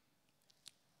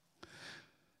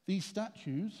 These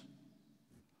statues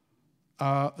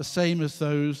are the same as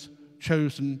those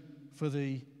chosen for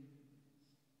the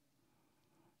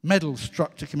medal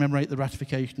struck to commemorate the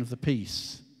ratification of the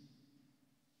peace.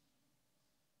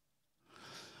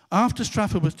 After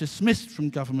Strafford was dismissed from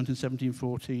government in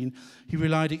 1714, he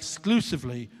relied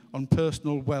exclusively on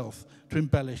personal wealth to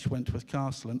embellish Wentworth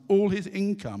Castle, and all his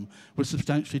income was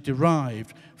substantially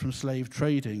derived from slave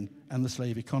trading and the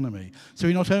slave economy. So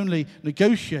he not only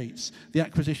negotiates the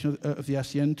acquisition of the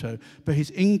Asiento, but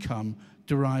his income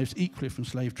derives equally from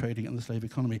slave trading and the slave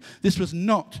economy. This was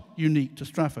not unique to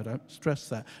Strafford, I stress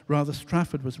that. Rather,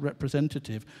 Strafford was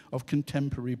representative of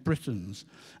contemporary Britons,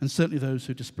 and certainly those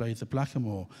who displayed the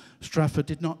blackamoor. Strafford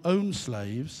did not own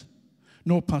slaves,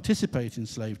 nor participate in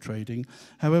slave trading.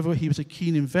 However, he was a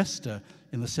keen investor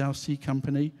in the South Sea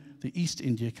Company, the East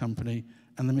India Company,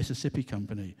 and the Mississippi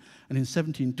Company. And in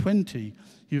 1720,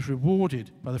 he was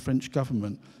rewarded by the French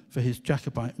government for his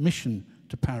Jacobite mission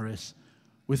to Paris,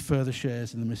 with further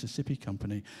shares in the Mississippi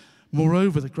Company.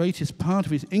 Moreover, the greatest part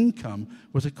of his income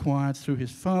was acquired through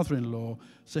his father-in-law,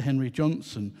 Sir Henry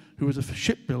Johnson, who was a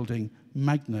shipbuilding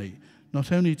magnate.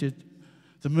 Not only did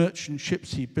the merchant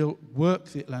ships he built work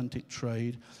the Atlantic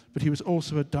trade, but he was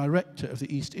also a director of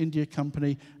the East India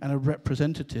Company and a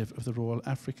representative of the Royal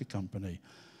Africa Company.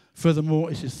 Furthermore,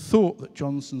 it is thought that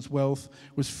Johnson's wealth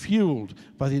was fueled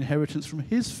by the inheritance from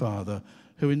his father,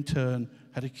 who in turn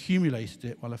had accumulated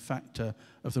it while a factor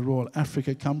of the Royal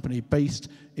Africa Company based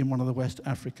in one of the West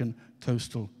African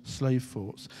coastal slave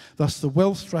forts. Thus, the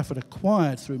wealth Strafford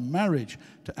acquired through marriage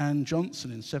to Anne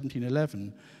Johnson in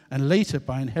 1711 and later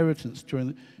by inheritance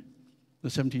during the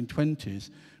 1720s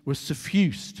was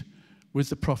suffused with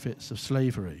the profits of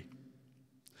slavery.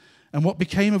 And what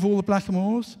became of all the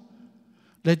blackamoors?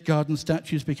 Lead garden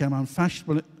statues became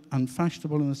unfashionable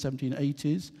in the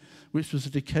 1780s, which was a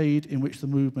decade in which the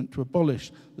movement to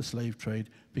abolish the slave trade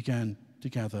began to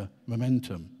gather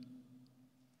momentum.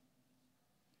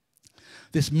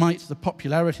 The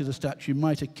popularity of the statue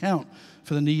might account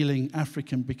for the kneeling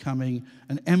African becoming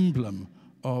an emblem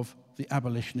of the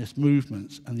abolitionist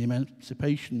movements and the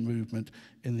emancipation movement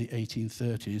in the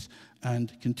 1830s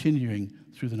and continuing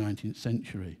through the 19th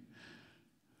century.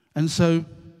 And so,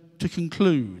 to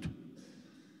conclude,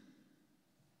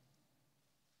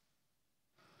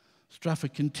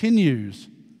 Strafford continues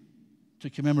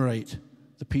to commemorate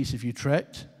the Peace of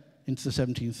Utrecht into the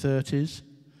 1730s,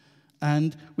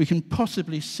 and we can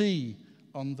possibly see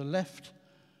on the left,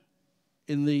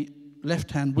 in the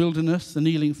left-hand wilderness, the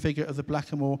kneeling figure of the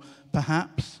blackamoor,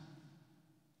 perhaps.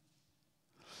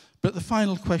 But the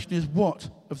final question is, what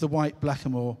of the white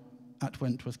blackamoor at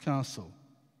Wentworth Castle?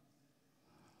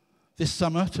 This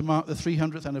summer, to mark the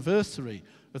 300th anniversary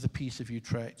of the Peace of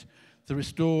Utrecht, the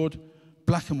restored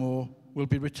blackamoor will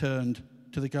be returned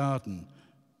to the garden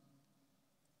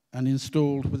and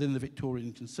installed within the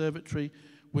Victorian Conservatory,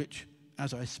 which,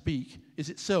 as I speak, is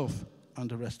itself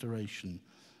under restoration.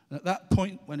 And at that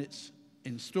point, when it's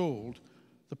installed,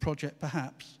 the project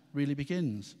perhaps really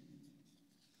begins.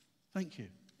 Thank you.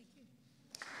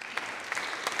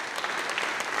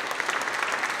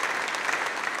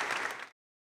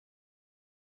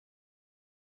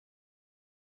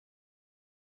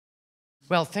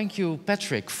 Well, thank you,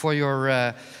 Patrick, for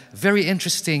your very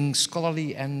interesting,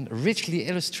 scholarly and richly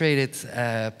illustrated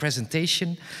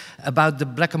presentation about the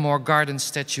Blackamoor Garden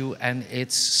statue and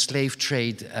its slave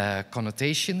trade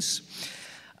connotations.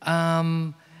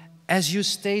 As you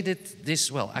stated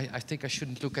I think I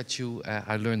shouldn't look at you.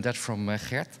 I learned that from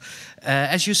Gert.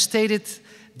 As you stated,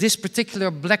 this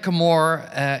particular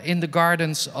blackamoor in the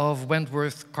gardens of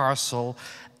Wentworth Castle,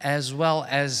 as well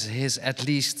as his at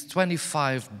least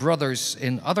 25 brothers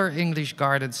in other English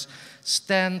gardens,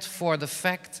 stand for the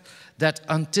fact that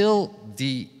until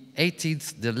the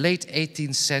late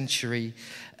 18th century,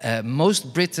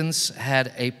 most Britons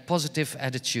had a positive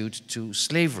attitude to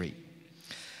slavery.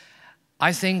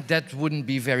 I think that wouldn't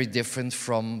be very different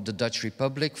from the Dutch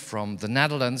Republic, from the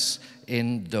Netherlands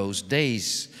in those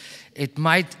days. It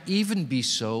might even be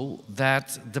so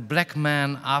that the black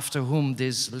man after whom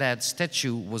this lead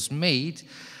statue was made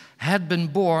had been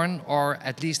born, or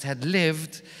at least had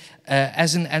lived,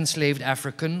 as an enslaved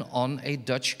African on a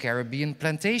Dutch Caribbean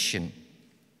plantation.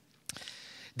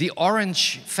 The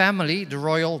Orange family, the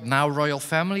now royal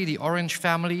family, the Orange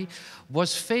family,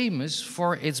 was famous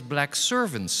for its black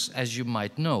servants, as you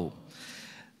might know.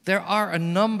 There are a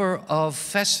number of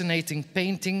fascinating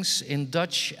paintings in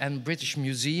Dutch and British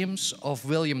museums of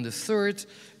William III,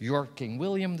 your King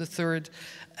William III,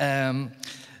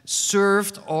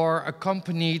 served or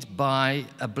accompanied by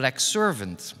a black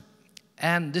servant.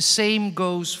 And the same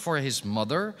goes for his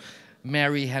mother,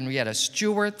 Mary Henrietta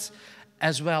Stuart,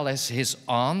 as well as his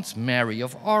aunt, Mary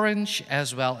of Orange,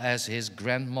 as well as his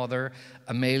grandmother,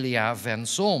 Amelia van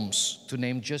Solms, to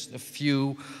name just a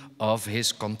few of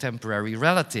his contemporary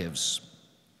relatives.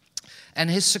 And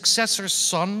his successor's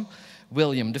son,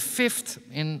 William V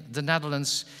in the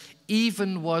Netherlands,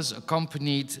 even was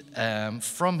accompanied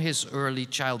from his early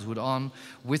childhood on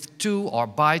with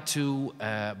by two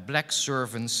black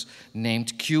servants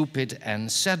named Cupid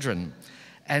and Cedron.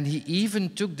 And he even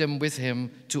took them with him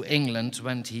to England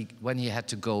when he had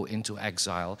to go into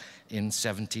exile in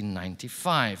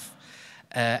 1795.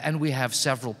 And we have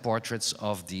several portraits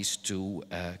of these two,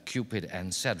 Cupid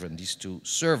and Cedron, these two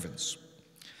servants.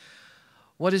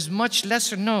 What is much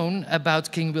lesser known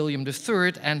about King William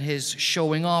III and his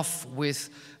showing off with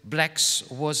blacks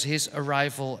was his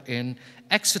arrival in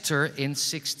Exeter in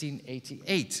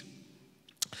 1688.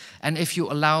 And if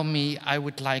you allow me, I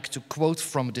would like to quote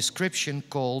from a description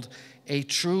called "A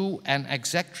True and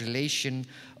Exact Relation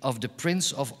of the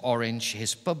Prince of Orange,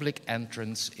 His Public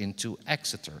Entrance into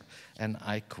Exeter." And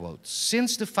I quote,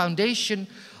 "Since the foundation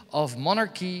of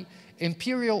monarchy,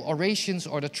 imperial orations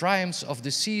or the triumphs of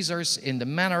the Caesars in the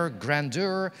manner,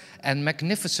 grandeur, and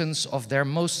magnificence of their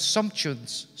most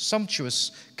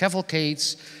sumptuous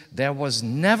cavalcades, there was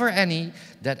never any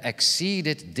that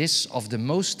exceeded this of the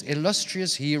most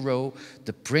illustrious hero,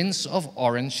 the Prince of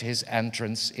Orange, his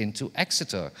entrance into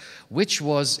Exeter, which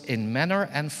was in manner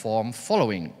and form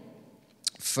following.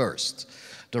 First,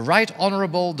 the Right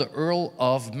Honourable the Earl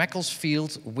of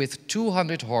Macclesfield with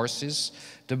 200 horses,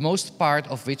 the most part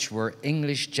of which were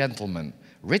English gentlemen,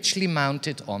 richly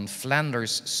mounted on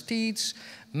Flanders steeds,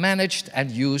 managed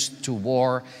and used to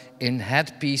war in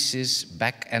headpieces,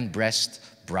 back and breast,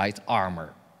 bright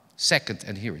armour. Second,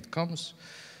 and here it comes,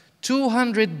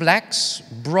 200 blacks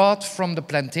brought from the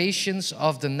plantations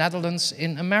of the Netherlands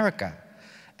in America,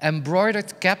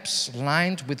 embroidered caps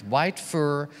lined with white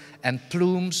fur and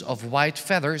plumes of white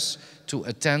feathers to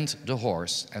attend the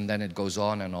horse." And then it goes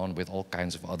on and on with all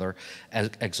kinds of other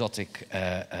exotic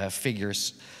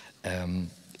figures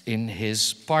in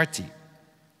his party.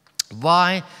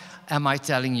 Why am I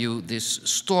telling you this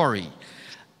story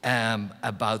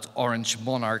about Orange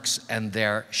monarchs and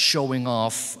their showing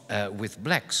off with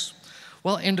blacks?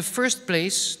 Well, in the first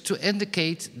place, to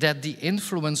indicate that the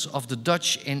influence of the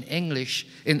Dutch in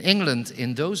England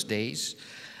in those days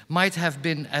might have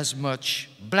been as much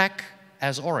black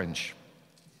as orange.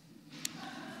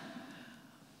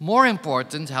 More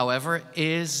important, however,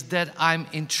 is that I'm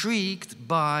intrigued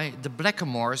by the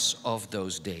blackamoors of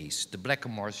those days, the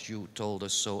blackamoors you told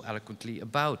us so eloquently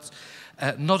about,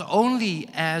 not only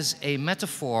as a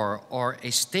metaphor or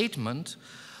a statement,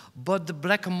 but the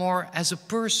blackamoor as a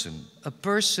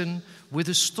person with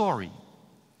a story.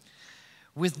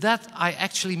 With that, I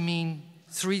actually mean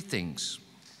three things.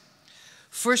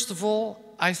 First of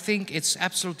all, I think it's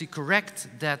absolutely correct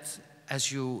that,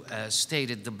 as you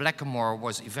stated, the blackamoor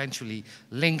was eventually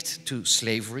linked to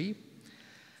slavery.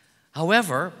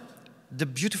 However, the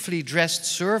beautifully dressed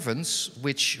servants,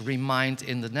 which remind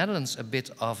in the Netherlands a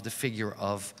bit of the figure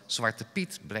of Zwarte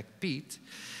Piet, Black Pete,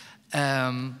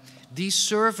 these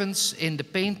servants in the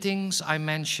paintings I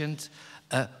mentioned,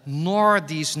 nor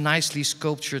these nicely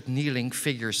sculptured kneeling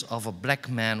figures of a black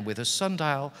man with a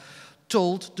sundial,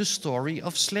 told the story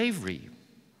of slavery.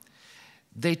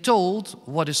 They told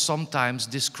what is sometimes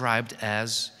described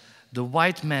as the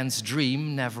white man's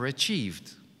dream never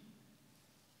achieved.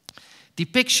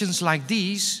 Depictions like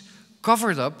these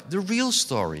covered up the real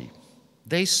story,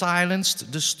 They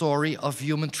silenced the story of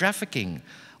human trafficking,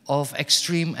 of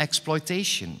extreme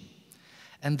exploitation.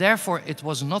 And therefore, it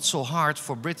was not so hard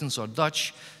for Britons or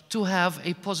Dutch to have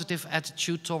a positive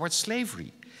attitude towards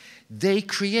slavery. They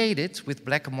created, with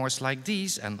blackamoors like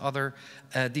these and other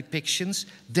depictions,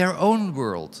 their own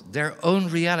world, their own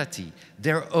reality,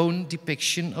 their own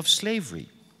depiction of slavery.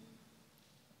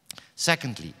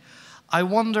 Secondly, I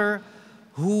wonder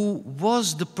who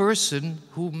was the person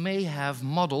who may have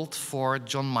modeled for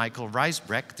John Michael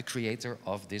Ruysbroeck, the creator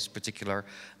of this particular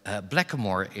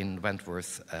blackamoor in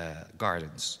Wentworth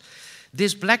Gardens.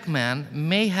 This black man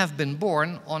may have been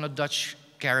born on a Dutch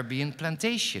Caribbean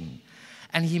plantation,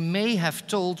 and he may have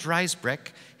told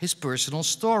Ruysbroeck his personal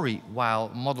story while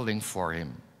modeling for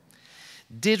him.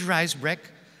 Did Ruysbroeck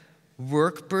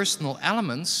work personal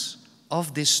elements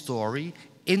of this story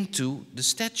into the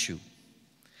statue?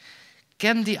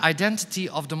 Can the identity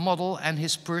of the model and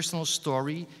his personal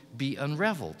story be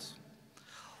unraveled?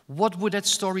 What would that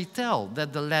story tell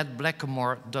that the lad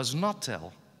blackamoor does not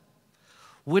tell?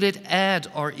 Would it add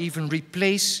or even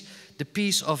replace the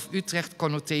Peace of Utrecht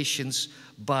connotations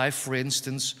by, for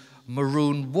instance,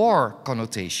 Maroon War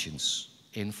connotations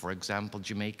in, for example,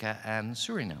 Jamaica and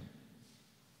Suriname?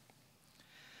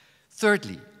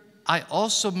 Thirdly, I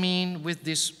also mean with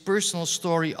this personal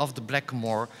story of the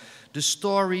blackamoor, the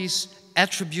stories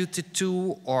attributed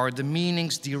to or the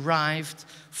meanings derived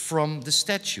from the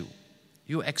statue.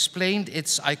 You explained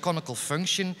its iconical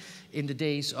function in the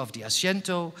days of the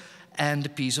Asiento and the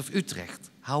Peace of Utrecht.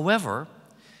 However,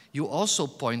 you also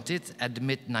pointed at the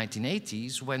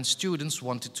mid-1980s when students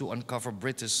wanted to uncover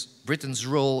Britain's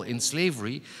role in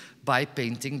slavery by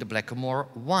painting the blackamoor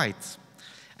white.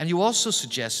 And you also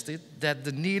suggested that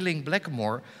the kneeling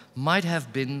blackamoor might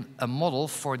have been a model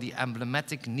for the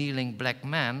emblematic kneeling black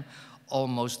man,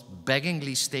 almost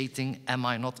beggingly stating, "Am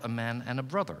I not a man and a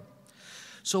brother?"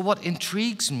 So what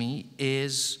intrigues me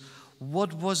is,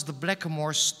 what was the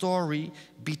blackamoor story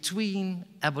between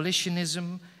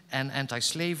abolitionism and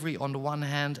anti-slavery on the one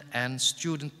hand and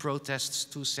student protests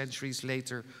 2 centuries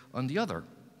later on the other?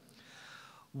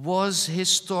 Was his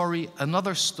story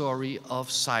another story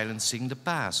of silencing the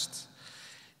past?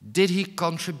 Did he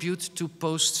contribute to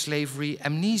post-slavery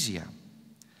amnesia?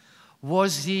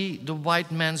 Was he the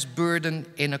white man's burden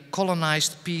in a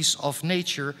colonized piece of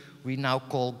nature we now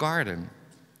call garden?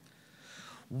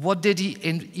 What did he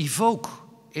evoke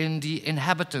in the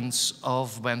inhabitants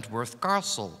of Wentworth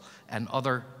Castle and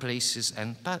other places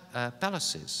and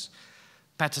palaces?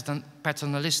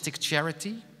 Paternalistic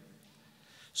charity?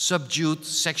 Subdued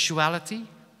sexuality?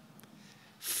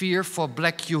 Fear for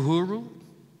black Uhuru?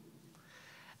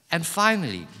 And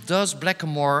finally, does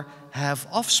blackamoor have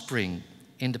offspring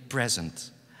in the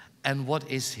present? And what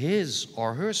is his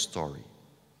or her story?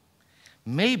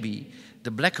 Maybe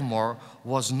the blackamoor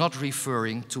was not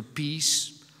referring to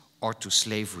peace or to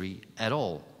slavery at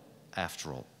all,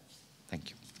 after all. Thank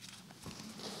you.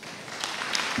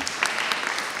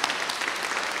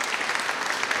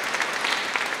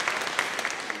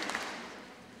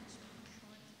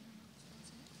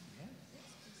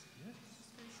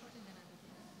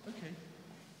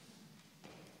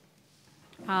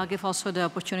 I'll give also the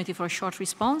opportunity for a short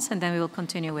response, and then we will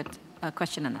continue with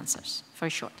question and answers. Very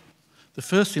short. The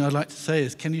first thing I'd like to say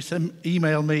is, can you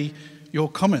email me your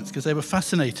comments, because they were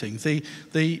fascinating.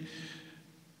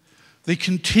 The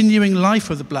continuing life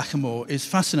of the blackamoor is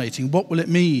fascinating. What will it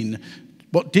mean?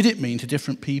 What did it mean to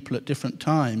different people at different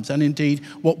times? And indeed,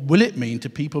 what will it mean to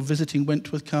people visiting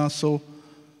Wentworth Castle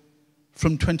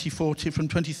from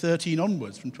 2013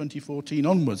 onwards, from 2014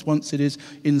 onwards, once it is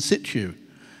in situ?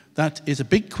 That is a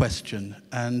big question,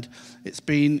 and it's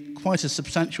been quite a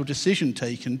substantial decision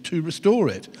taken to restore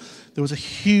it. There was a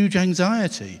huge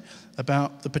anxiety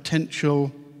about the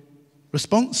potential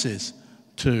responses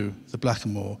to the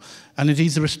blackamoor, and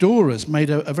indeed the restorers made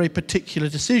a very particular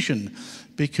decision,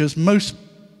 because most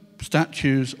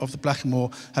statues of the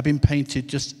blackamoor have been painted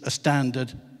just a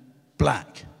standard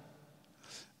black,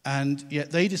 and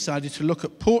yet they decided to look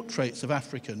at portraits of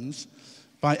Africans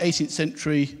by 18th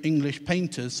century English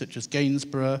painters such as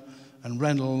Gainsborough and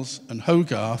Reynolds and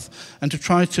Hogarth, and to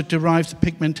try to derive the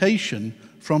pigmentation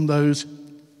from those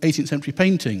 18th century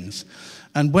paintings.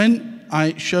 And when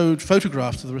I showed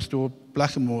photographs of the restored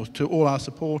blackamoors to all our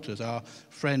supporters, our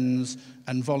friends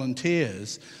and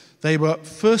volunteers, they were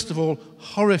first of all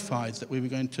horrified that we were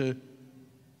going to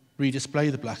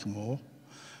redisplay the blackamoor,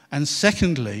 and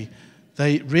secondly,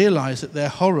 they realized that their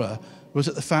horror was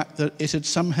at the fact that it had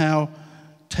somehow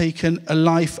taken a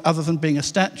life other than being a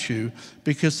statue,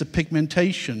 because the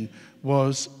pigmentation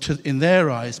was, in their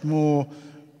eyes, more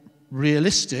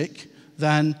realistic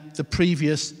than the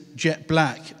previous jet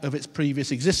black of its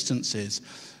previous existences.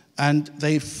 And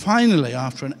they finally,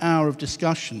 after an hour of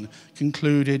discussion,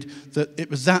 concluded that it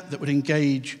was that would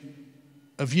engage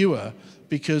a viewer,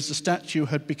 because the statue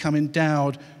had become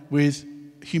endowed with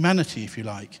humanity, if you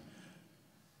like.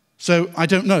 So I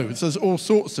don't know. There's all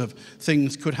sorts of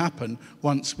things could happen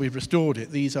once we've restored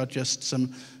it. These are just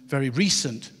some very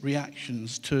recent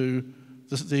reactions to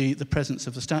the presence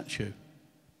of the statue.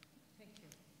 Thank you.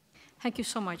 Thank you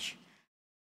so much.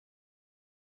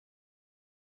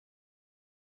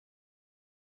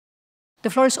 The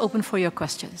floor is open for your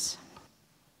questions.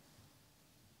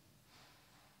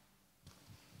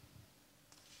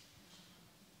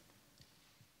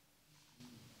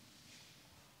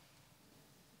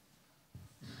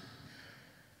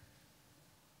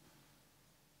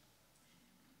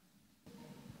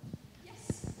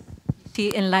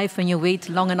 In life, when you wait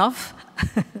long enough,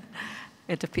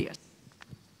 it appears.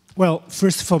 Well,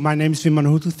 first of all, my name is Wim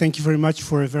Manhutu. Thank you very much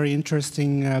for a very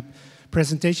interesting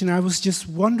presentation. I was just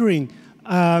wondering,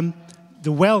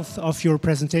 the wealth of your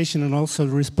presentation and also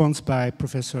the response by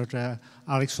Professor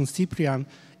Alex van Stipriaan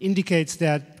indicates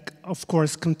that, of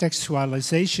course,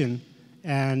 contextualization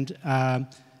and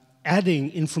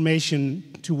adding information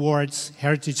towards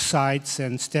heritage sites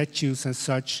and statues and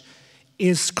such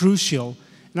is crucial.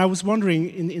 And I was wondering,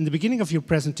 in the beginning of your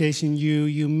presentation,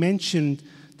 you mentioned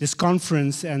this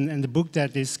conference and the book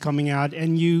that is coming out,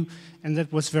 and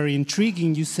that was very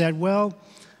intriguing. You said, well,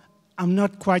 I'm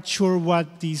not quite sure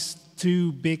what these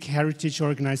two big heritage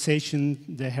organizations,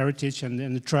 the Heritage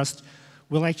and the Trust,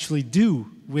 will actually do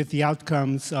with the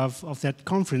outcomes of that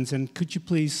conference. And could you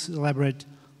please elaborate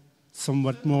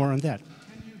somewhat more on that?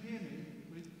 Can you hear me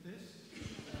with this?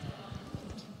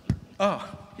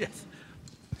 Oh, yes.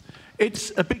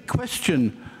 It's a big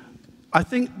question. I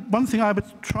think one thing I was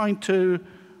trying to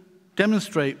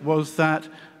demonstrate was that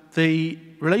the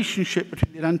relationship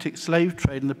between the Atlantic slave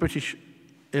trade and the British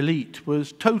elite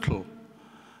was total.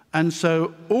 And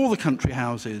so all the country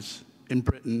houses in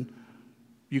Britain,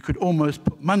 you could almost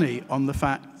put money on the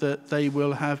fact that they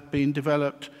will have been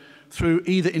developed through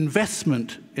either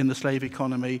investment in the slave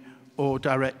economy or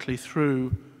directly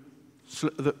through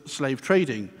the slave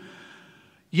trading.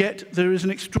 Yet there is an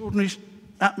extraordinary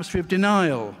atmosphere of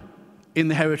denial in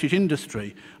the heritage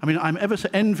industry. I mean, I'm ever so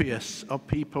envious of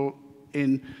people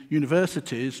in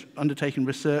universities undertaking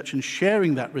research and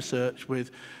sharing that research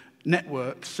with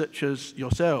networks such as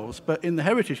yourselves. But in the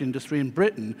heritage industry in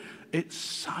Britain, it's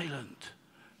silent.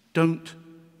 Don't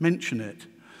mention it.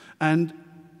 And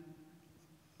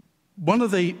one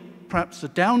of the, perhaps the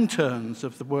downturns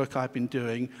of the work I've been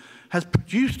doing has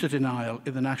produced a denial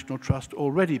in the National Trust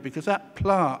already, because that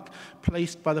plaque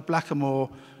placed by the Blackamoor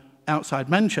outside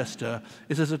Manchester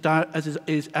is as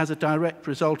a direct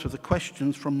result of the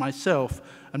questions from myself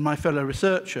and my fellow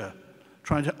researcher,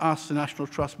 trying to ask the National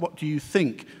Trust, what do you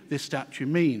think this statue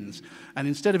means? And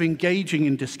instead of engaging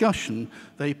in discussion,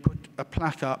 they put a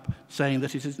plaque up saying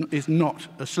that it is not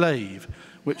a slave,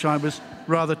 which I was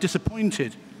rather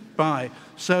disappointed by.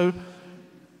 So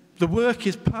the work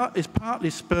is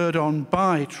partly spurred on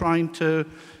by trying to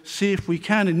see if we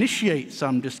can initiate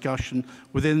some discussion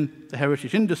within the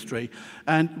heritage industry.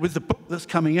 And with the book that's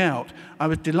coming out, I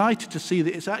was delighted to see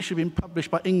that it's actually been published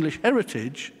by English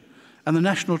Heritage, and the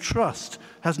National Trust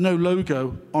has no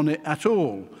logo on it at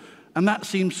all. And that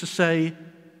seems to say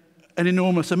an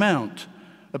enormous amount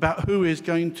about who is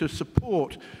going to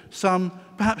support some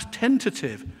perhaps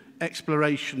tentative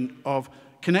exploration of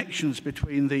connections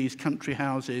between these country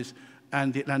houses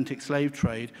and the Atlantic slave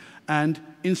trade, and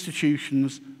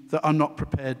institutions that are not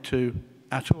prepared to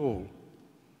at all.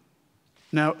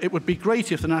 Now, it would be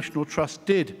great if the National Trust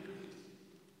did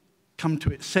come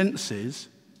to its senses,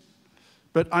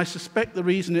 but I suspect the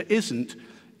reason it isn't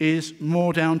is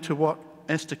more down to what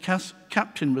Esther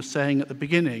Captain was saying at the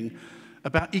beginning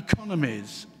about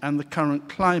economies and the current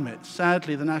climate.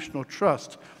 Sadly, the National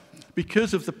Trust,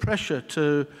 because of the pressure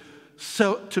to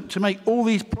make all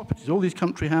these properties, all these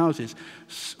country houses,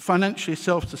 financially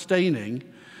self-sustaining,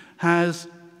 has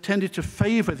tended to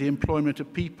favour the employment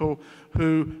of people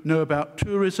who know about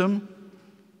tourism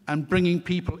and bringing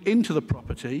people into the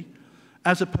property,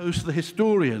 as opposed to the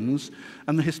historians.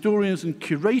 And the historians and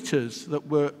curators that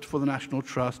worked for the National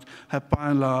Trust have, by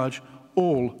and large,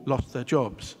 all lost their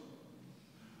jobs.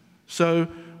 So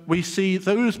we see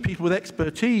those people with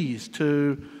expertise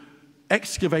to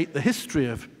excavate the history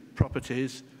of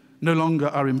properties no longer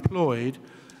are employed,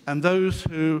 and those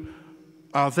who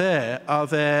are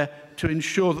there to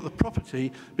ensure that the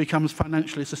property becomes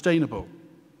financially sustainable.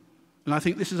 And I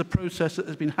think this is a process that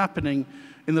has been happening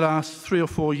in the last 3 or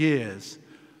 4 years.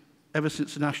 ever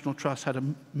since the National Trust had a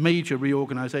major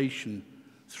reorganisation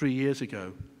 3 years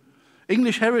ago.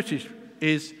 English Heritage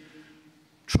is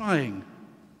trying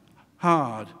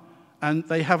hard, and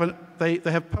they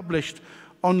have published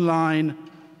online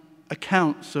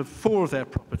accounts of 4 of their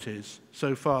properties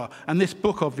so far, and this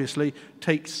book obviously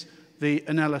takes the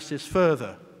analysis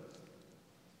further.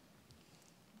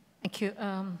 Thank you.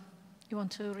 You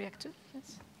want to react to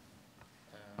this?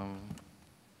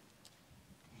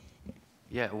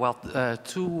 Yeah, well,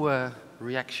 2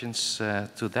 reactions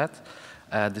to that.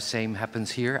 The same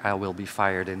happens here. I will be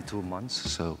fired in 2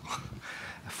 months, so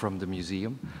from the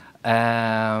museum.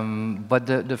 But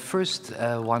the first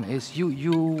one is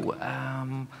you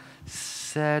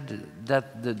said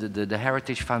that the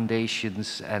heritage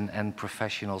foundations and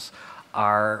professionals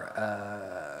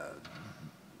are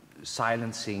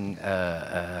silencing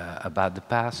about the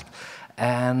past,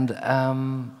 and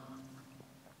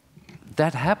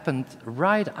that happened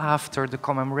right after the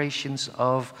commemorations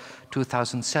of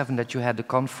 2007, that you had the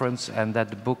conference and that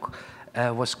the book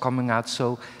was coming out.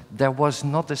 So there was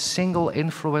not a single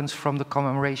influence from the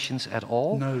commemorations at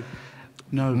all? No,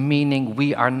 no. Meaning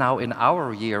we are now in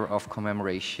our year of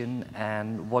commemoration,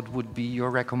 and what would be your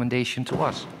recommendation to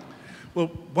us? Well,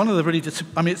 one of the really,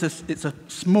 I mean, it's a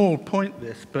small point,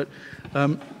 this, but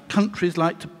countries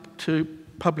like to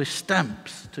publish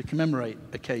stamps to commemorate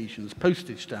occasions,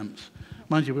 postage stamps.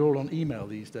 Mind you, we're all on email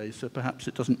these days, so perhaps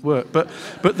it doesn't work. But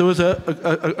there was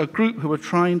a group who were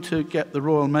trying to get the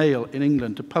Royal Mail in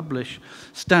England to publish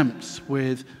stamps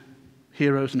with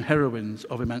heroes and heroines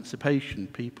of emancipation,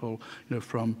 people, you know,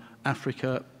 from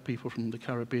Africa, people from the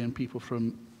Caribbean, people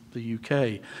from the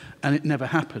UK, and it never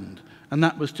happened. And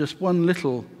that was just one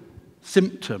little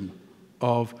symptom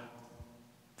of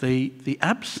the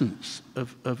absence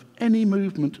of any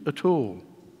movement at all.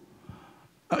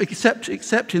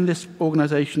 Except in this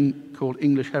organisation called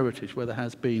English Heritage, where there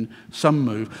has been some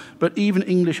move. But even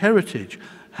English Heritage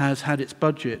has had its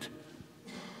budget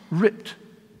ripped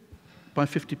by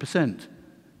 50%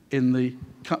 in the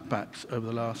cutbacks over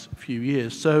the last few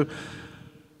years. So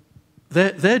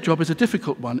their job is a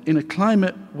difficult one. In a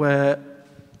climate where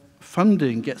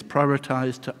funding gets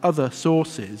prioritised to other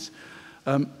sources,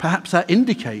 perhaps that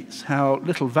indicates how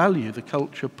little value the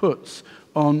culture puts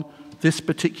on this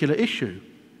particular issue.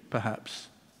 Perhaps.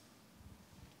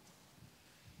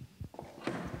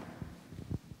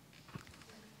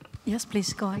 Yes,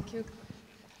 please, go ahead. Thank you.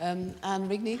 Anne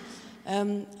Rigney.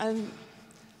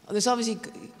 There's obviously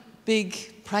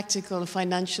big practical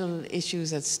financial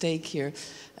issues at stake here,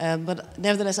 but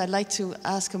nevertheless I'd like to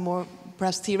ask a more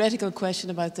perhaps theoretical question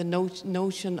about the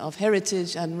notion of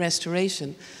heritage and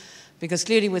restoration, because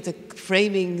clearly with the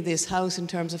framing this house in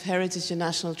terms of heritage and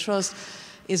national trust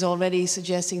is already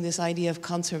suggesting this idea of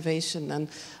conservation, and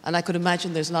I could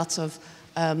imagine there's lots of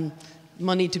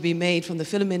money to be made from the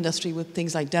film industry with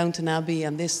things like Downton Abbey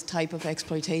and this type of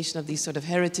exploitation of these sort of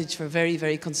heritage for very,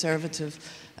 very conservative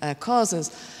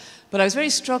causes. But I was very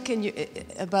struck in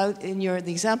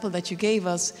the example that you gave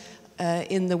us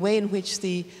in the way in which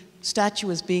the statue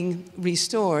was being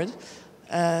restored.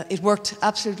 It worked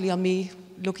absolutely on me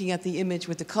looking at the image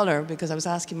with the colour, because I was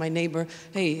asking my neighbour,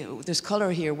 hey, there's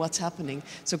colour here, what's happening?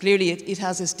 So clearly it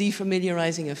has this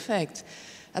defamiliarising effect.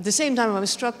 At the same time, I was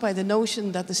struck by the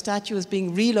notion that the statue is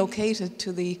being relocated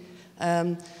to the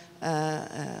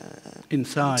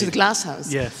inside, to the glass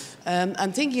house. Yes.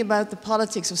 And thinking about the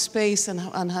politics of space and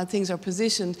how things are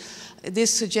positioned, this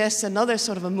suggests another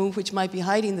sort of a move which might be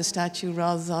hiding the statue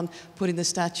rather than putting the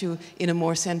statue in a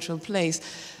more central place.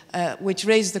 Which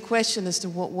raises the question as to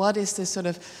what is this sort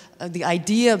of the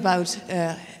idea about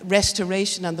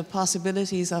restoration and the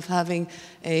possibilities of having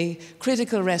a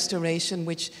critical restoration,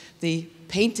 which the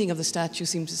painting of the statue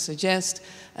seems to suggest,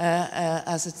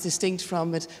 as it's distinct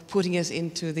from it putting it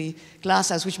into the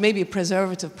glasshouse, which may be a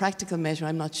preservative practical measure,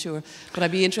 I'm not sure. But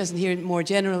I'd be interested in hearing more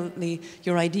generally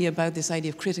your idea about this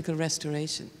idea of critical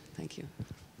restoration. Thank you.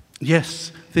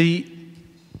 Yes, the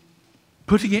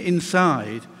putting it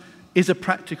inside is a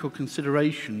practical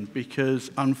consideration,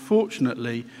 because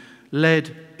unfortunately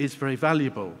lead is very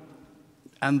valuable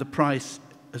and the price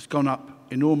has gone up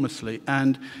enormously,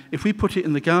 and if we put it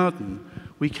in the garden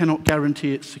we cannot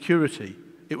guarantee its security.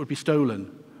 It would be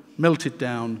stolen, melted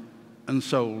down and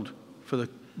sold for the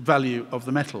value of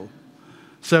the metal.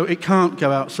 So it can't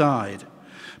go outside.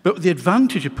 But the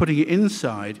advantage of putting it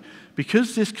inside,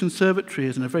 because this conservatory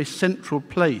is in a very central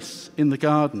place in the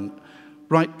garden,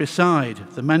 right beside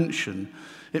the mansion,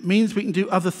 it means we can do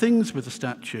other things with the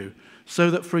statue.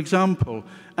 So that, for example,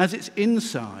 as it's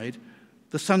inside,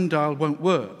 the sundial won't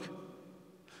work.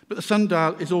 But the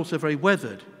sundial is also very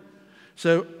weathered.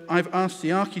 So I've asked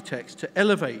the architects to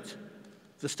elevate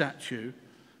the statue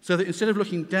so that instead of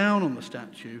looking down on the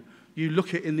statue, you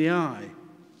look it in the eye.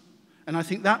 And I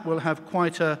think that will have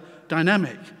quite a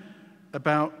dynamic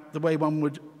about the way one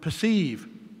would perceive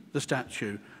the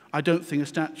statue. I don't think a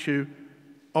statue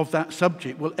of that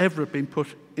subject will ever have been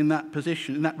put in that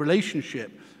position, in that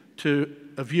relationship to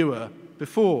a viewer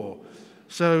before.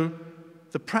 So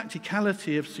the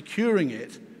practicality of securing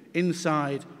it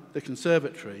inside the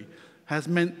conservatory has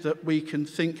meant that we can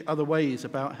think other ways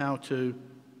about how to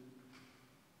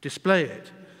display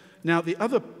it. Now, the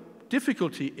other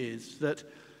difficulty is that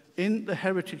in the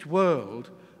heritage world,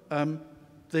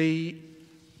 the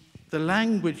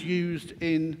language used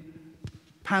in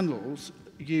panels,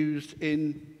 used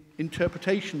in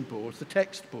interpretation boards, the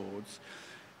text boards,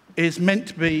 is meant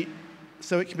to be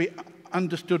so it can be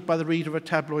understood by the reader of a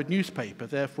tabloid newspaper.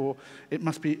 Therefore, it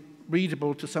must be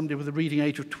readable to somebody with a reading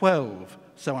age of 12,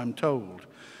 so I'm told.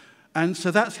 And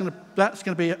so that's going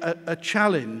to be a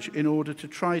challenge in order to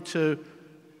try to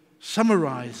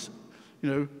summarize,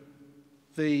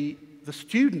 the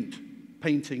student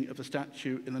painting of the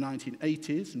statue in the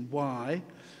 1980s and why,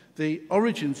 the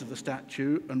origins of the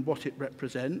statue and what it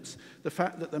represents, the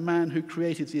fact that the man who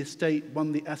created the estate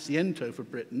won the Asiento for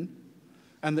Britain,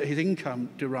 and that his income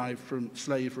derived from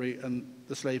slavery and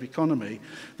the slave economy.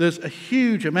 There's a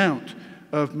huge amount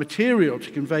of material to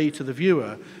convey to the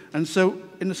viewer, and so,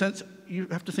 in a sense, you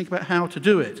have to think about how to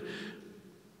do it.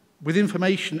 With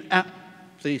information at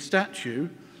the statue,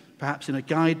 perhaps in a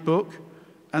guidebook,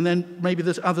 and then maybe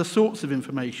there's other sorts of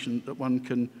information that one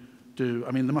can do.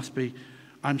 I mean, there must be,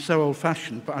 I'm so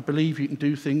old-fashioned, but I believe you can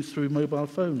do things through mobile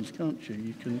phones, can't you?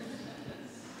 You can.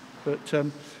 But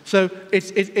so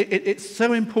it's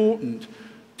so important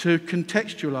to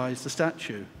contextualize the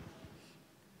statue.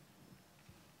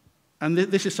 And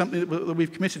this is something that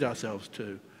we've committed ourselves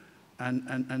to. And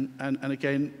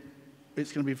again,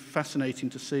 it's going to be fascinating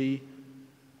to see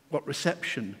what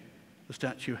reception the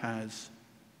statue has.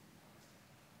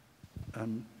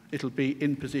 It'll be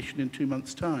in position in 2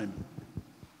 months' time.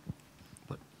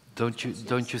 But don't you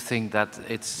think that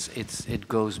it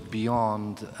goes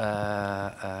beyond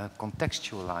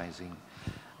contextualizing?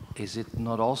 Is it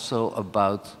not also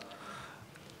about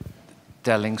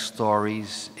telling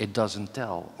stories it doesn't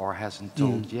tell or hasn't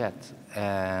told yet?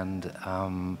 And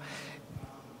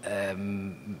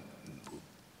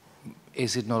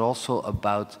is it not also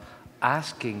about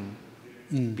asking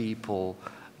people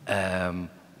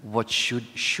what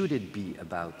should it be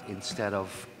about, instead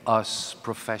of us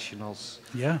professionals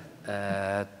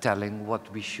telling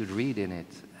what we should read in it?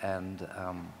 And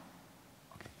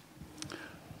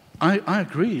I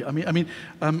agree. I mean,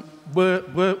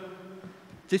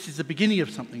 this is the beginning of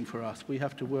something for us. We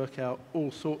have to work out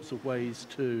all sorts of ways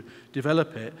to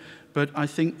develop it. But I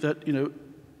think that,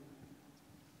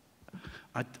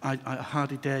 I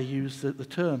hardly dare use the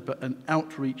term, but an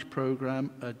outreach program,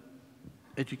 an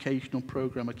educational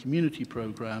program, a community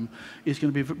program is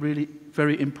going to be really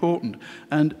very important.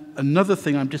 And another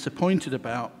thing I'm disappointed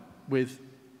about with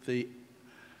the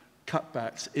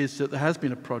cutbacks is that there has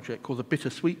been a project called the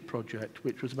Bittersweet Project,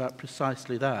 which was about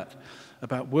precisely that,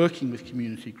 about working with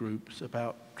community groups,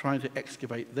 about trying to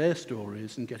excavate their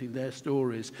stories and getting their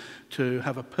stories to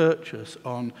have a purchase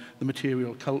on the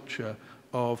material culture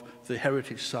of the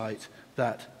heritage site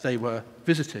that they were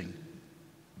visiting.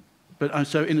 But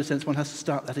so, in a sense, one has to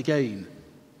start that again.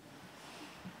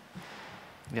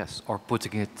 Yes, or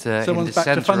putting it in the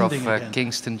center of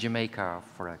Kingston, Jamaica,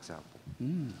 for example.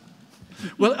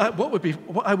 Well,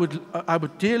 I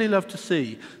would dearly love to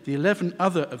see the 11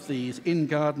 other of these in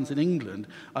gardens in England.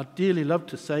 I'd dearly love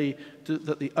to say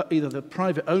that either the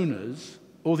private owners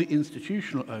or the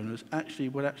institutional owners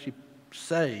would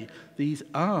say these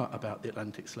are about the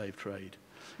Atlantic slave trade,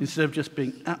 instead of just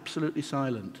being absolutely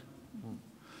silent.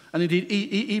 And indeed,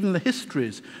 even the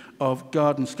histories of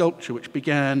garden sculpture, which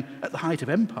began at the height of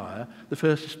empire, the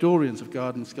first historians of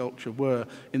garden sculpture were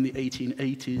in the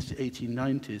 1880s to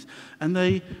 1890s, and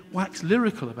they wax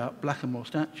lyrical about Blackamoor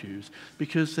statues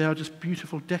because they are just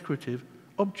beautiful decorative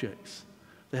objects.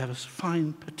 They have a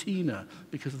fine patina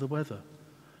because of the weather.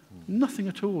 Nothing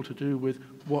at all to do with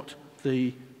what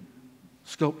the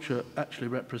sculpture actually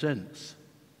represents.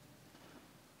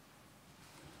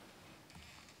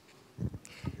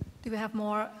 Do we have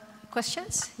more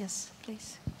questions? Yes,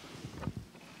 please.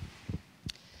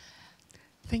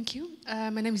 Thank you. My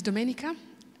name is Domenica,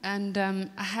 and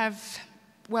I have,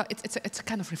 well, it's a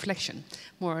kind of reflection,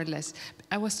 more or less.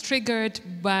 I was triggered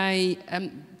by,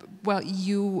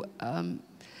 your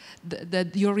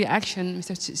reaction,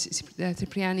 Mr.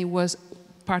 Stipriaan, was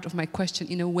part of my question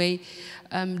in a way.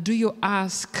 Do you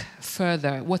ask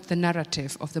further what's the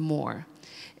narrative of the Moor?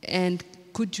 And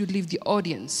could you leave the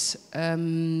audience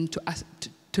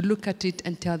to look at it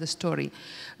and tell the story?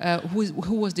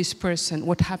 Who was this person?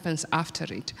 What happens after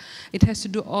it? It has to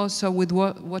do also with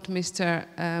what Mr.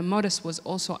 Modest was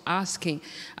also asking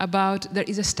about. There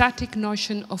is a static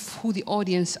notion of who the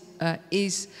audience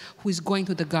is, who is going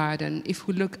to the garden. If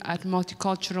we look at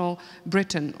multicultural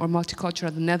Britain or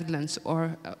multicultural the Netherlands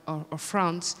or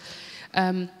France,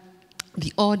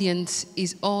 the audience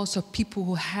is also people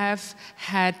who have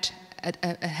had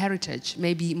a heritage,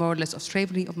 maybe more or less of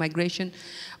slavery, of migration,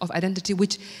 of identity,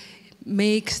 which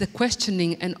makes the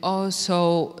questioning and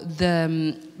also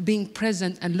the being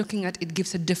present and looking at it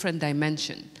gives a different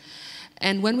dimension.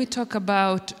 And when we talk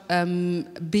about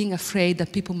being afraid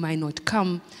that people might not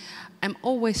come, I'm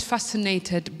always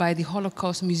fascinated by the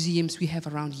Holocaust museums we have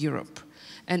around Europe,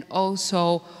 and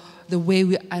also the way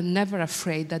we are never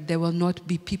afraid that there will not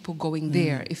be people going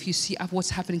there. If you see what's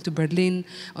happening to Berlin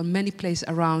or many places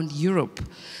around Europe,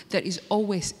 there is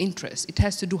always interest. It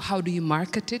has to do, how do you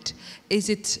market it? Is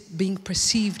it being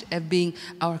perceived as being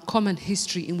our common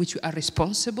history in which we are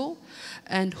responsible?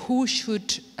 And who should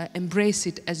embrace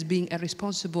it as being a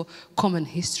responsible common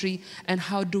history? And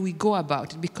how do we go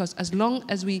about it? Because as long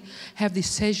as we have this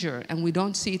seizure and we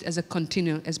don't see it as a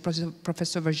continuum, as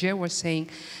Professor Verger was saying,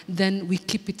 then we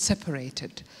keep it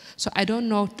separated. So I don't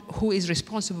know who is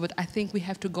responsible, but I think we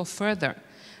have to go further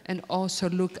and also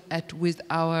look at with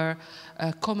our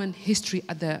common history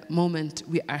at the moment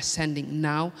we are sending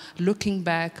now, looking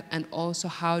back, and also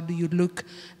how do you look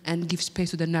and give space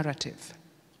to the narrative.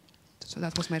 So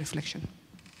that was my reflection.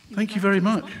 Thank you very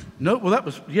much. No, well, that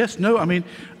was, yes, no, I mean,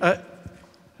 that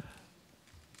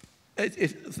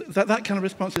kind of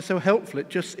response is so helpful.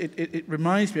 It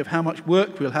reminds me of how much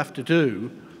work we'll have to do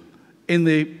in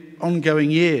the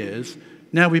ongoing years.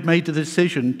 Now we've made the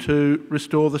decision to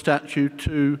restore the statue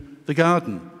to the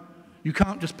garden. You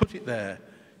can't just put it there.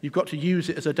 You've got to use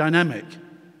it as a dynamic.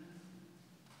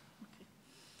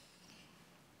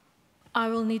 I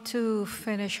will need to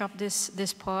finish up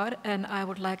this part, and I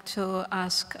would like to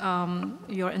ask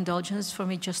your indulgence for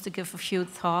me just to give a few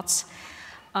thoughts,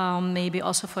 maybe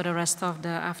also for the rest of the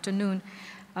afternoon.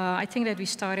 I think that we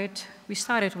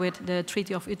started with the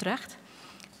Treaty of Utrecht,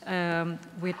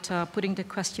 with putting the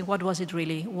question, what was it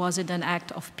really? Was it an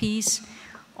act of peace,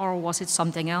 or was it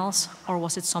something else, or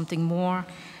was it something more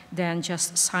than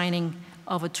just signing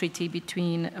of a treaty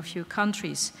between a few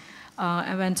countries?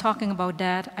 And when talking about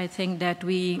that, I think that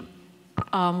we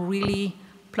really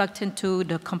plugged into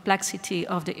the complexity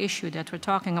of the issue that we're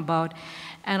talking about.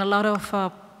 And a lot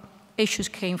of issues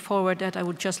came forward that I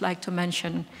would just like to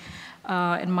mention,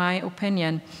 in my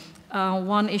opinion.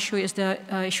 One issue is the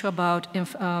issue about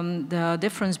the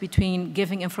difference between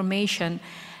giving information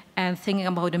and thinking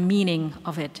about the meaning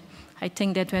of it. I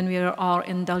think that when we are all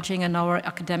indulging in our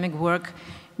academic work,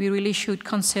 we really should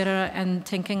consider and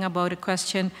thinking about the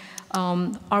question,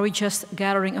 are we just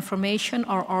gathering information,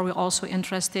 or are we also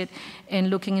interested in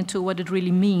looking into what it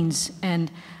really means?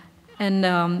 And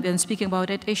when speaking about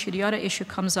that issue, the other issue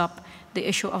comes up, the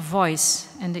issue of voice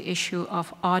and the issue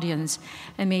of audience,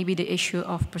 and maybe the issue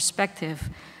of perspective.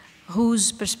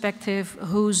 Whose perspective,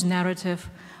 whose narrative,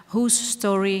 whose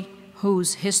story,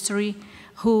 whose history,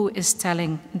 who is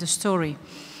telling the story?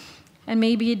 And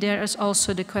maybe there is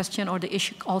also the question, or the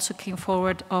issue also came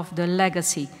forward, of the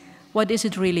legacy. What is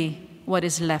it really, what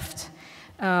is left?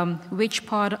 Which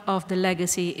part of the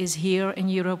legacy is here in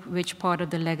Europe? Which part of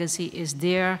the legacy is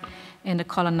there in the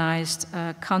colonized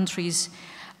countries?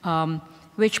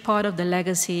 Which part of the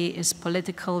legacy is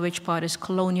political? Which part is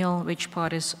colonial? Which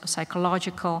part is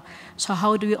psychological? So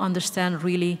how do we understand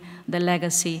really the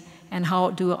legacy, and how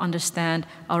do we understand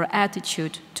our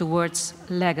attitude towards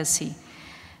legacy?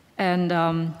 And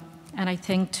I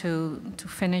think to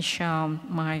finish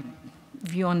my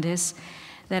view on this,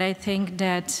 that I think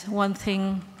that one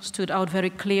thing stood out very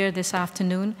clear this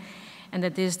afternoon, and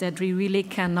that is that we really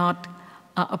cannot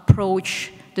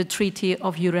approach the Treaty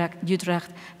of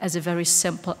Utrecht as a very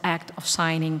simple act of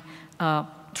signing a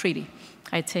treaty.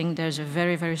 I think there's a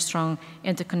very, very strong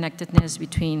interconnectedness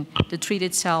between the treaty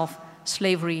itself,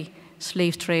 slavery,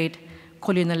 slave trade,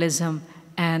 colonialism,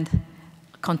 and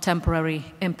contemporary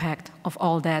impact of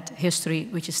all that history,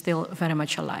 which is still very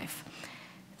much alive.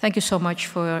 Thank you so much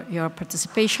for your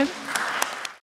participation.